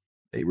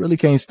 they really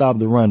can't stop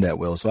the run that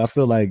well. So I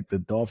feel like the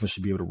Dolphins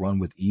should be able to run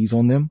with ease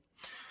on them.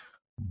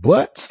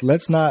 But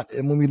let's not.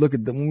 And when we look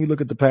at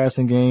the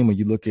passing game, when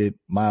you look at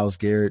Myles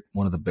Garrett,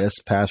 one of the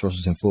best pass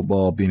rushers in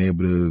football, being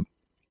able to,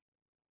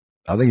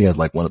 I think he has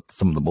like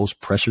some of the most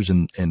pressures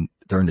in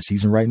during the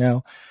season right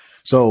now.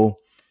 So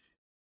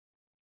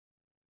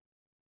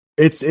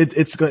it's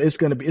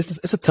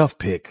a tough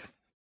pick.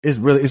 It's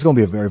going to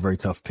be a very, very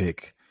tough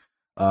pick.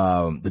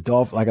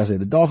 Like I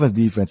said, the Dolphins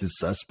defense is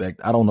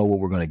suspect. I don't know what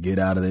we're going to get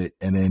out of it.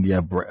 And then you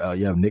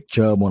have Nick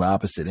Chubb on the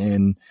opposite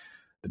end.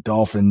 The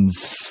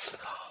Dolphins,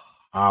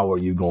 how are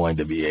you going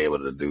to be able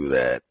to do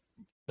that?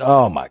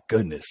 Oh my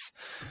goodness.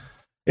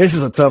 This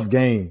is a tough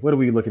game. What are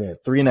we looking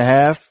at?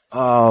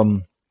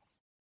 3.5.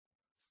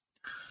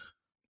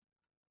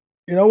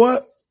 You know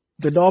what?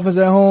 The Dolphins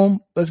at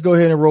home. Let's go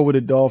ahead and roll with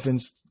the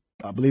Dolphins.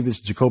 I believe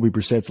it's Jacoby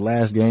Brissett's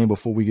last game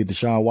before we get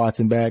Deshaun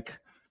Watson back.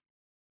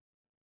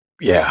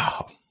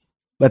 Yeah,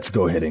 let's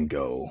go ahead and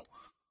go.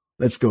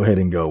 Let's go ahead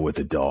and go with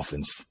the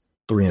Dolphins.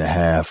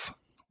 3.5.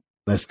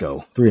 Let's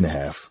go.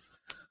 3.5.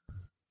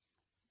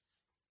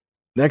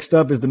 Next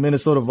up is the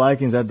Minnesota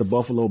Vikings at the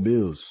Buffalo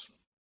Bills.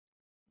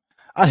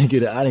 I didn't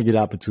get an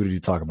opportunity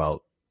to talk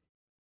about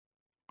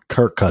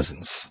Kirk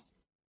Cousins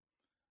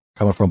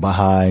coming from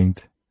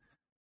behind,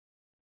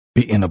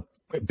 beating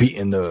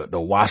the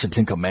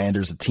Washington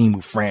Commanders, a team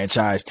who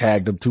franchise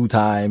tagged them 2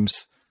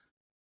 times.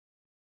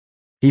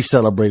 He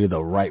celebrated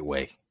the right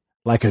way,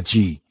 like a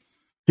G.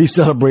 He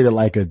celebrated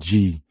like a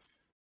G.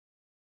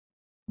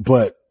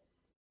 But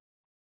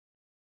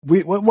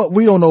we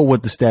don't know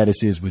what the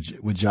status is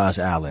with Josh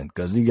Allen,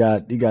 because he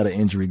got an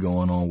injury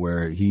going on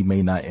where he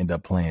may not end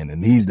up playing,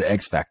 and he's the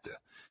X factor.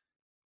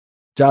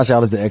 Josh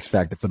Allen is the X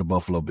factor for the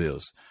Buffalo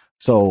Bills.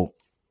 So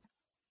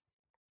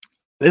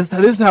this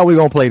is how we're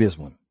going to play this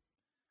one.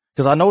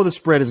 Because I know the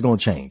spread is going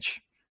to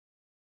change.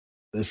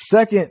 The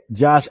second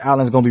Josh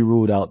Allen is going to be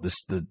ruled out,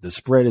 the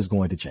spread is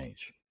going to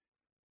change.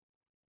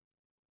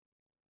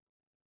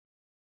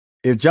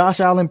 If Josh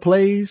Allen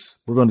plays,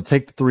 we're going to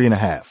take the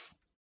 3.5.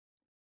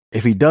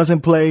 If he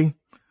doesn't play,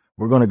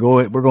 we're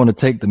going to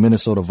take the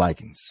Minnesota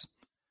Vikings.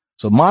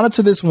 So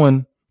monitor this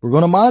one. We're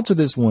going to monitor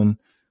this one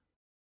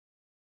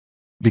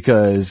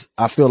because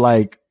I feel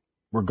like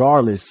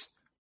regardless,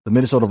 the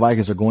Minnesota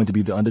Vikings are going to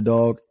be the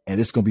underdog, and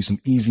it's going to be some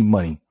easy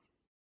money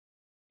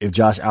if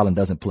Josh Allen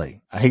doesn't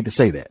play. I hate to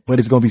say that, but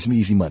it's going to be some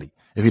easy money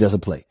if he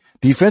doesn't play.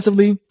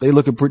 Defensively,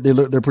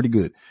 they're pretty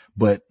good,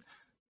 but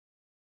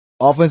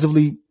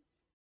offensively,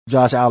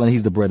 Josh Allen,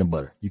 he's the bread and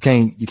butter. You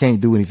can't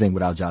do anything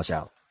without Josh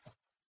Allen.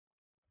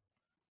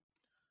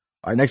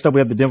 All right, next up we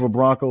have the Denver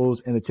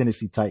Broncos and the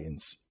Tennessee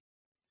Titans.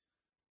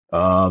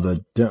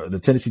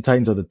 The Tennessee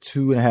Titans are the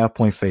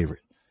 2.5-point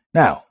favorite.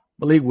 Now,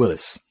 Malik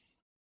Willis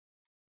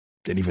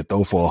didn't even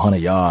throw for 100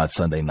 yards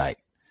Sunday night.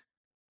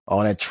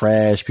 All that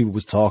trash people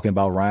was talking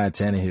about Ryan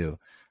Tannehill.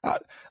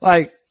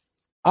 I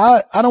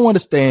don't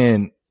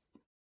understand.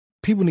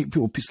 People need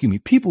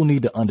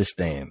to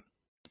understand.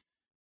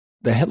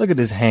 Look at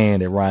this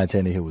hand that Ryan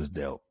Tannehill was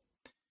dealt.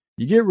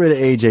 You get rid of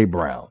A.J.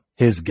 Brown,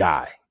 his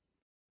guy.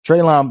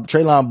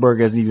 Treylon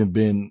Burks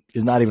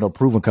is not even a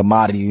proven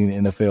commodity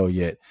in the NFL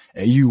yet.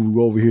 And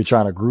you over here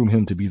trying to groom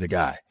him to be the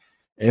guy.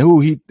 And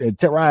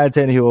Ryan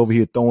Tannehill over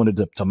here throwing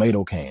the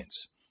tomato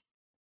cans.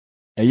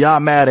 And y'all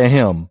mad at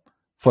him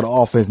for the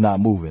offense not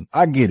moving.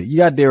 I get it. You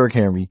got Derrick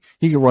Henry.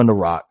 He can run the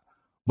rock.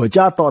 But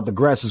y'all thought the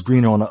grass was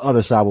greener on the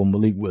other side with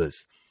Malik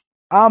Willis.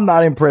 I'm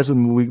not impressed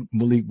with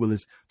Malik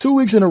Willis. 2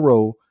 weeks in a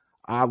row,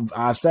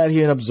 I've sat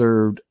here and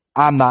observed.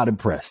 I'm not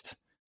impressed.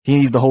 He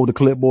needs to hold the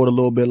clipboard a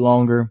little bit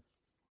longer.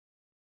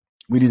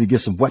 We need to get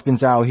some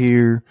weapons out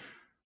here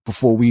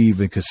before we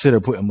even consider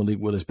putting Malik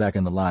Willis back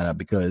in the lineup,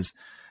 because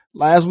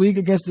last week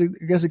against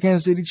the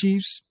Kansas City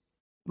Chiefs,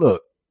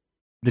 look,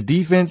 the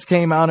defense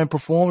came out and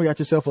performed. You got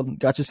yourself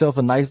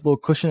a nice little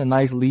cushion, a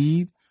nice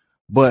lead.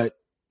 But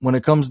when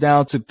it comes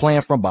down to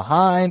playing from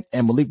behind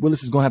and Malik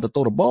Willis is going to have to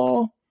throw the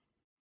ball,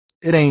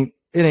 it ain't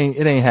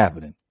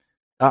happening.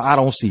 I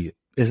don't see it.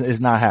 It's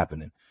not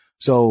happening.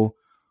 So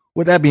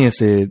with that being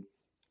said,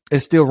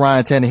 it's still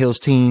Ryan Tannehill's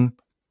team.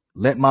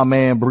 Let my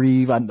man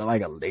breathe.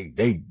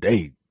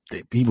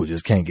 People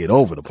just can't get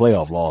over the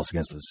playoff loss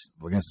against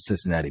the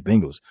Cincinnati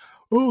Bengals.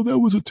 Oh, that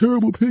was a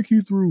terrible pick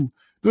he threw.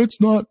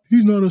 He's not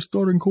a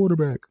starting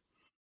quarterback.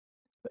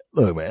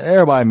 Look, man,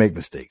 everybody make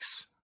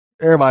mistakes.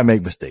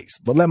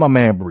 But let my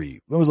man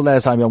breathe. When was the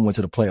last time y'all went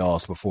to the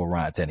playoffs before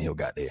Ryan Tannehill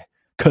got there?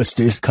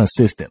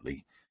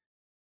 Consistently.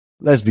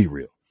 Let's be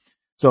real.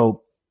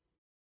 So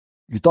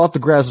you thought the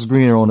grass was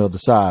greener on the other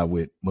side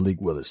with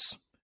Malik Willis.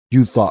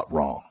 You thought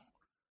wrong.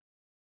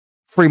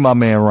 Free my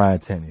man Ryan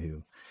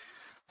Tannehill.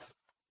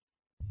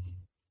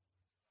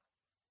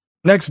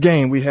 Next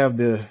game, we have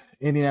the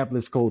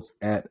Indianapolis Colts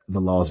at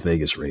the Las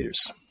Vegas Raiders.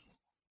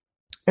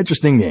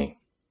 Interesting game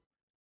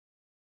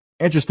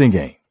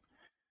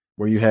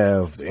where you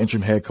have the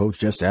interim head coach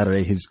Jeff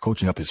Saturday. He's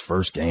coaching up his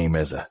first game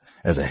as a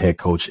head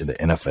coach in the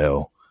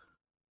NFL.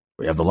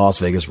 We have the Las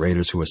Vegas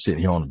Raiders, who are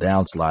sitting here on the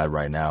downslide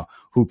right now,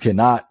 who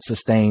cannot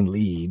sustain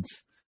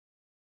leads,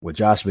 with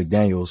Josh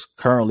McDaniels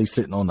currently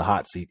sitting on the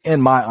hot seat,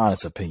 in my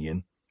honest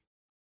opinion.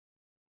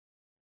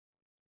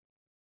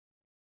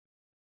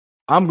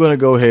 I'm going to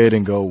go ahead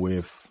and go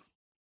with,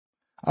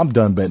 I'm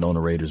done betting on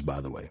the Raiders, by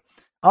the way.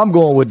 I'm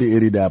going with the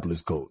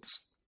Indianapolis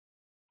Colts.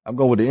 I'm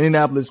going to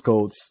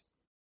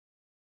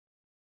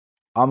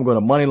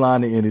money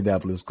line the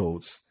Indianapolis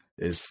Colts.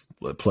 It's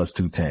plus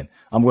 210.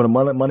 I'm going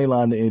to money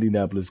line the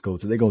Indianapolis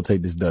Colts. They're going to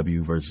take this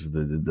W versus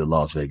the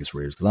Las Vegas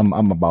Raiders, because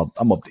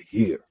I'm up to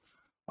here.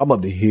 I'm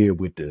up to here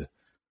with the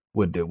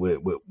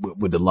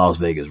Las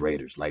Vegas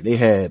Raiders. Like,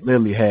 they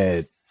literally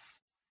had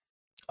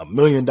 $1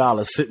 million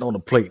sitting on the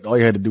plate. All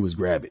you had to do was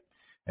grab it,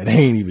 and they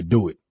ain't even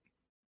do it.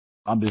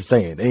 I'm just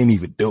saying, they ain't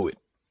even do it.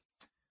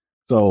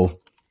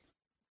 So,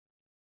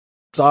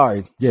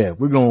 sorry. Yeah,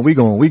 we're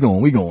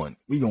going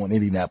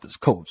Indianapolis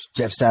Colts.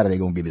 Jeff Saturday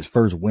going to get his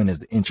first win as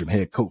the interim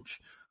head coach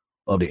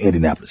of the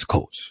Indianapolis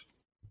Colts.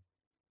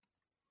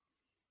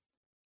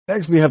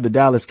 Next, we have the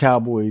Dallas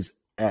Cowboys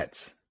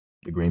at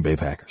the Green Bay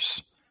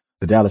Packers.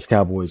 The Dallas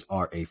Cowboys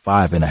are a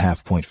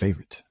 5.5-point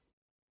favorite.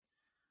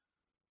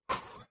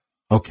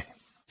 Okay,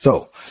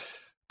 so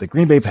the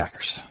Green Bay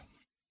Packers.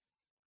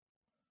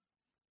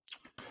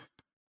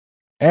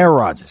 Aaron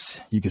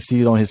Rodgers, you can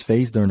see it on his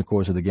face during the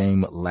course of the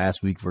game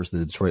last week versus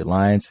the Detroit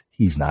Lions.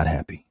 He's not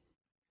happy.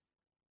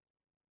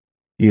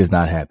 He is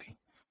not happy.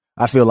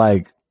 I feel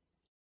like,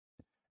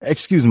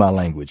 excuse my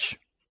language,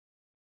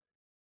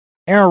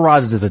 Aaron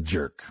Rodgers is a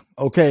jerk.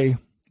 Okay,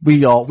 we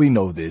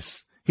know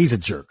this. He's a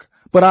jerk,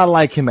 but I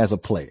like him as a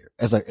player,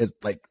 as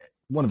like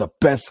one of the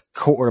best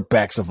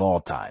quarterbacks of all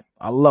time.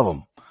 I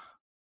love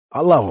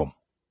him.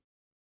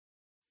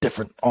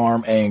 Different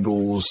arm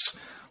angles,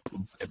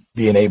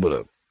 being able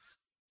to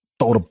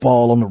throw the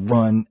ball on the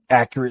run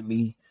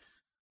accurately.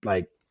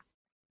 Like,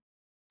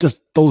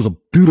 just throws a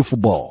beautiful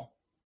ball.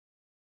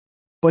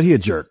 But he a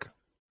jerk.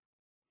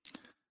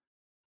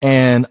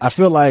 And I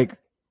feel like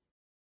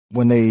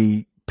when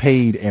they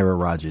paid Aaron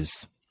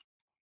Rodgers,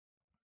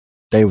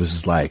 they was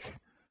just like,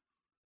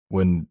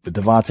 when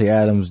Devontae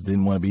Adams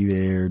didn't want to be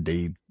there,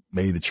 they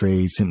made the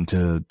trade, sent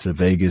him to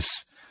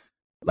Vegas.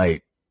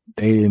 Like,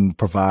 they didn't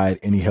provide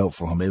any help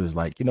for him. They was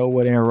like, you know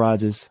what, Aaron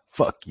Rodgers,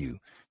 fuck you.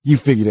 You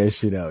figure that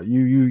shit out.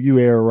 You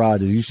Aaron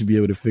Rodgers, you should be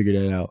able to figure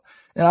that out.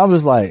 And I'm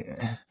just like,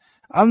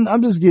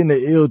 I'm just getting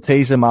the ill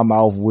taste in my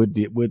mouth with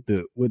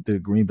the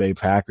Green Bay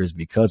Packers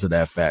because of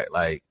that fact.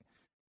 Like,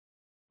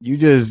 you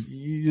just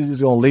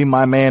gonna leave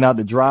my man out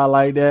to dry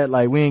like that?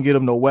 Like, we ain't get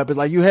him no weapons.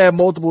 Like, you had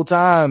multiple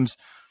times,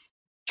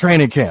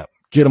 training camp,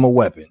 get him a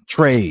weapon,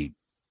 trade,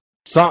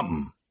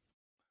 something.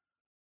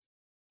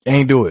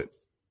 Ain't do it.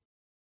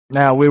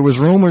 Now, there was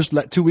rumors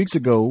like 2 weeks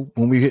ago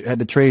when we had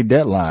the trade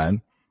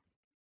deadline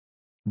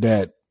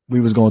that we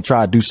was going to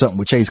try to do something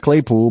with Chase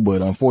Claypool,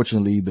 but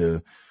unfortunately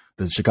the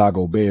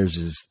Chicago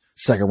Bears'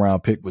 second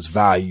round pick was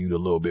valued a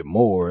little bit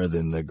more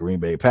than the Green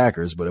Bay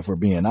Packers. But if we're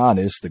being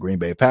honest, the Green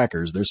Bay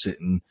Packers, they're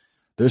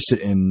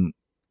sitting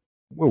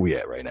where we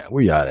at right now?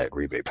 Where you at,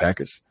 Green Bay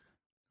Packers?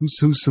 Who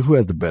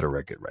has the better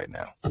record right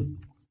now?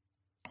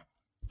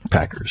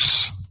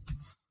 Packers.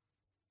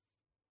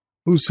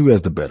 Who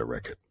has the better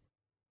record?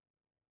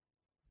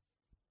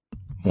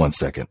 1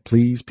 second,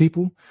 please,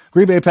 people.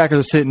 Green Bay Packers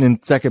are sitting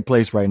in second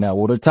place right now.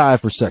 Well, they're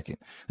tied for second.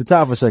 They're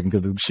tied for second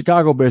because the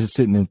Chicago Bears are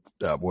sitting in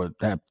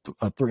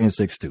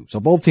 3-6 too. So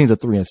both teams are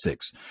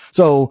 3-6.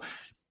 So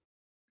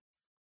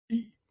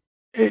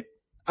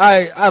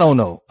I don't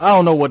know. I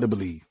don't know what to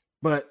believe,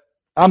 but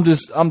I'm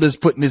just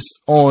putting this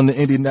on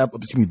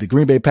the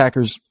Green Bay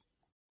Packers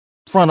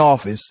front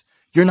office.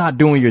 You're not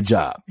doing your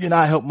job. You're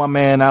not helping my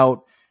man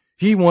out.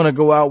 He want to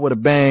go out with a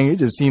bang. It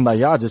just seemed like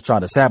y'all just trying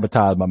to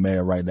sabotage my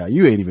man right now.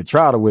 You ain't even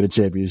try to win a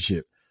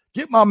championship.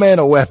 Get my man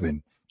a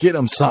weapon. Get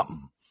him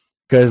something.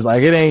 Cause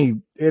like it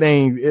ain't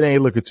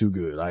looking too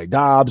good. Like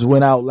Dobbs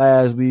went out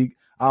last week.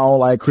 I don't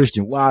like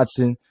Christian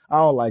Watson. I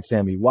don't like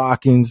Sammy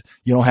Watkins.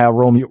 You don't have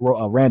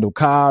Randall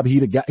Cobb. He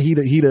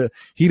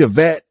the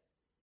vet.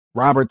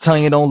 Robert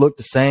Tonyan don't look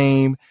the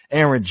same.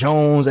 Aaron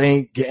Jones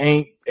ain't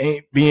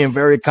being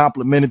very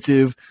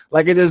complimentary.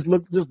 Like it just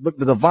look the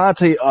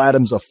Devontae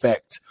Adams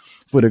effect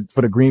for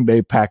the Green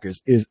Bay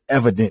Packers is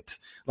evident.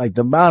 Like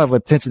the amount of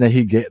attention that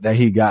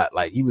he got,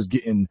 like he was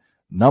getting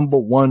number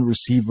one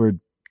receiver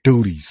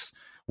duties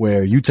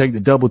where you take the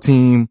double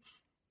team,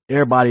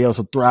 everybody else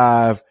will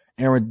thrive.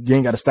 You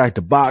ain't got to stack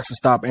the box to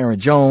stop Aaron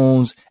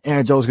Jones.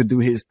 Aaron Jones can do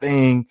his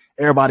thing.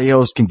 Everybody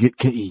else can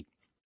eat.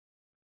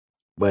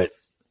 But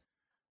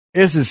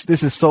this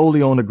is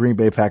solely on the Green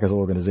Bay Packers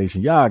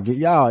organization. Y'all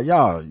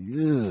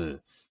doing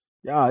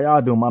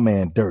my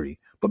man dirty.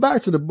 But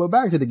back to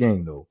the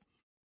game though.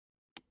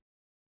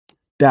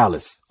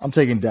 Dallas. I'm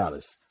taking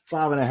Dallas.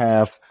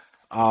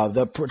 5.5.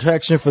 The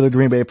protection for the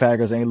Green Bay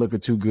Packers ain't looking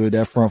too good.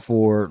 That front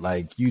four,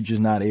 like you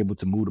just not able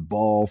to move the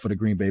ball for the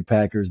Green Bay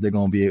Packers. They're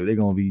gonna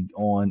be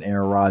on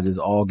Aaron Rodgers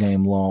all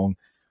game long.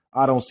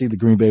 I don't see the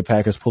Green Bay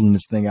Packers pulling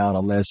this thing out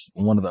unless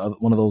one of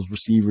those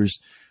receivers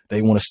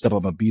they want to step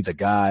up and be the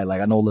guy. Like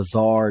I know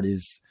Lazard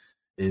is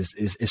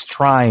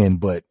trying,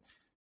 but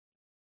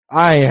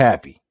I ain't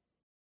happy.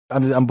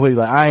 I'm putting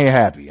like I ain't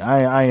happy.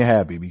 I ain't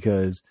happy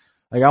because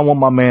like I want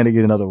my man to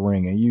get another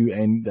ring, and you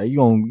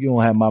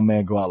don't have my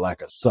man go out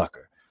like a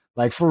sucker.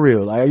 Like for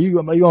real, like you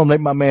gonna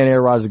make my man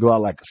Aaron Rodgers go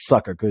out like a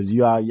sucker because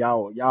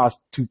y'all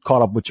too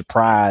caught up with your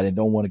pride and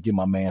don't want to give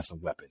my man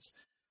some weapons.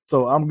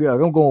 So I'm good.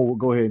 I'm going to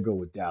go ahead and go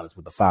with Dallas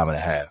with the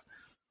 5.5.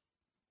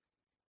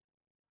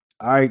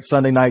 All right,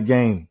 Sunday night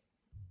game.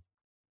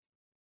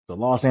 The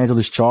Los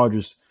Angeles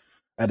Chargers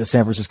at the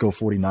San Francisco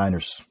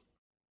 49ers.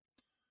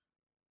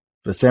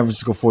 The San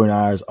Francisco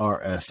 49ers are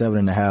a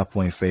 7.5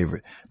 point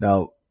favorite.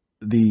 Now,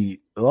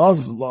 the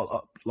Los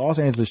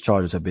Angeles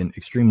Chargers have been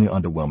extremely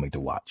underwhelming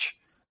to watch.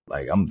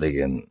 Like, I'm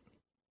thinking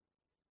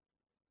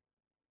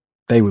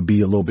they would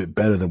be a little bit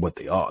better than what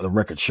they are. The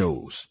record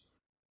shows.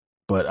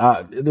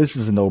 But this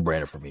is a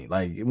no-brainer for me.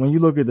 Like, when you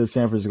look at the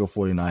San Francisco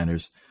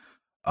 49ers,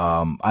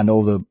 I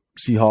know the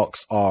Seahawks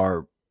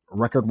are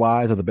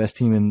record-wise are the best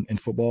team in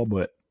football,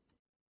 but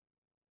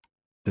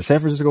the San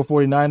Francisco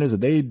 49ers, if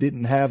they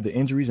didn't have the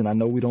injuries, and I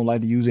know we don't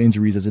like to use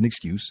injuries as an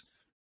excuse,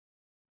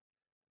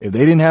 if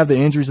they didn't have the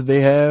injuries that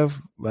they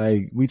have,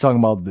 like, we talking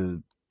about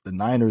the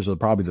Niners are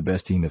probably the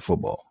best team in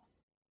football.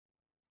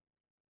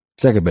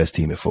 Second best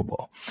team in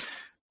football.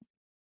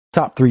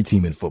 Top 3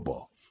 team in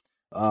football.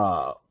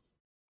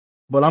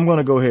 But I'm going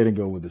to go ahead and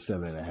go with the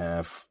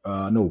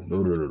 7.5.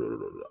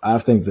 No. I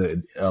think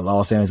the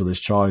Los Angeles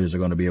Chargers are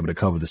going to be able to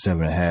cover the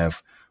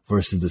 7.5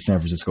 versus the San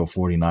Francisco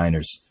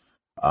 49ers.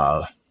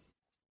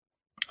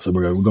 So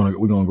we're going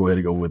to go ahead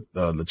and go with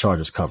the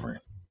Chargers covering.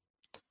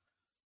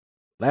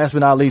 Last but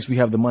not least, we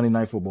have the Monday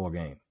Night Football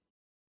game,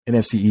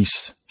 NFC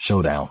East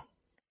showdown,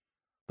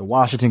 the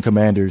Washington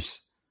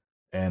Commanders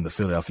and the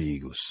Philadelphia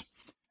Eagles.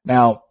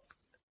 Now,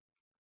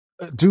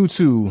 due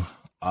to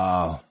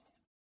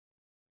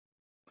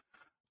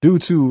due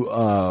to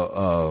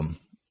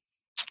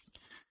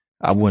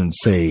I wouldn't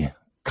say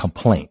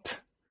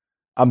complaint.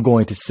 I'm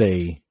going to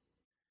say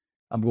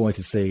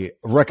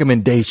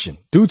recommendation.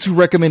 Due to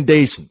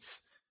recommendations,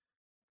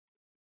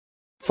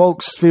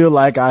 folks feel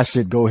like I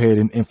should go ahead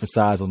and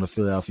emphasize on the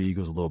Philadelphia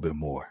Eagles a little bit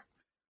more.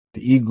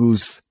 The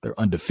Eagles, they're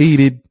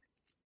undefeated.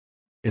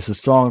 It's a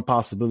strong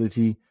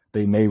possibility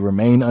they may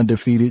remain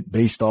undefeated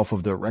based off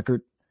of their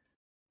record.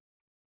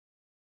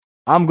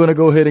 I'm going to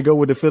go ahead and go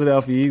with the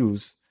Philadelphia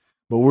Eagles,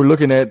 but we're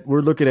looking at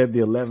the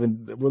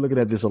 11. We're looking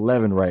at this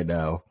 11 right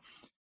now.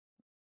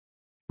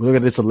 We're looking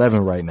at this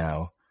 11 right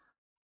now,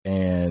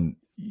 and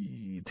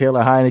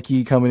Taylor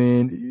Heineke coming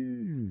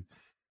in,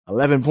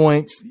 11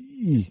 points.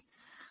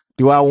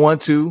 Do I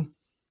want to?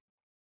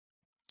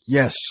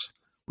 Yes,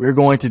 we're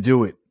going to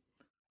do it.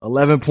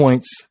 11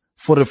 points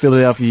for the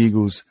Philadelphia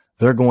Eagles.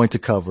 They're going to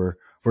cover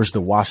versus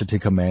the Washington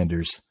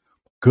Commanders.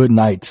 Good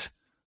night,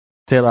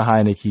 Taylor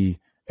Heineke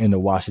and the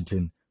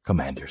Washington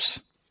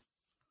Commanders.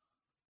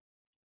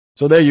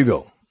 So there you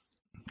go.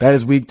 That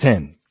is week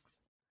 10.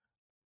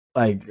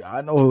 Like,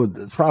 I know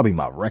probably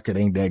my record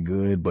ain't that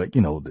good, but,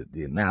 you know,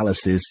 the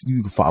analysis,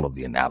 you can follow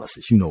the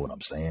analysis. You know what I'm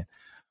saying.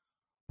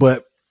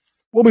 But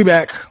we'll be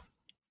back.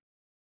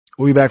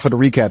 We'll be back for the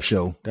recap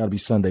show. That'll be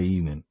Sunday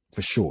evening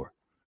for sure.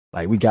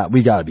 Like, we got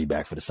to be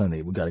back for the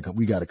Sunday. We got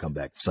to come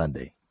back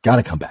Sunday. Got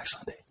to come back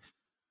Sunday.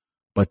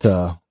 But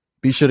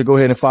be sure to go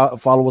ahead and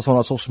follow us on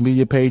our social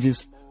media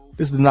pages.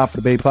 This is the Not For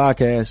The Bay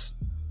podcast.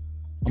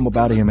 I'm up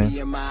out of here, man.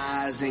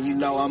 And you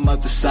know I'm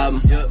up to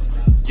something.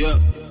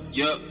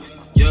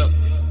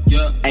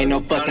 Ain't no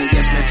fucking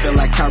guess, man. Feel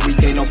like Kyrie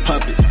ain't no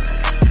puppet.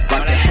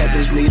 Like the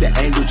heavens need an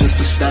angel just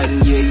for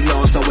studying. Yeah, you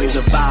know it's always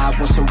a vibe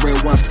when some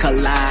real ones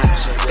collide.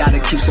 Gotta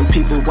keep some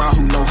people around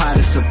who know how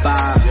to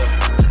survive.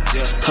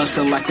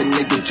 Hustling like a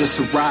nigga just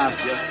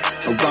arrived.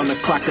 Around the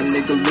clock, a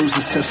nigga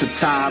losing sense of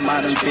time.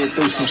 I done been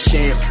through some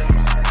shit.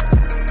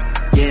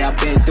 Yeah, I've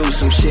been through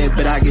some shit,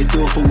 but I can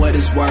do it for what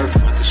it's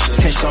worth.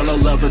 Can't show no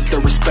love, but the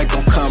respect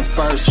gon' come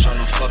first.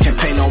 Can't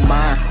pay no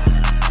mind.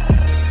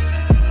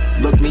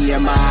 Look me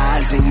in my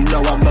eyes and you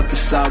know I'm up to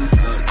something.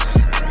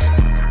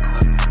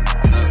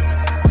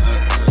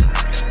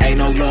 Ain't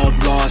no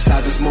love lost,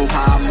 I just move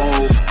how I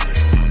move.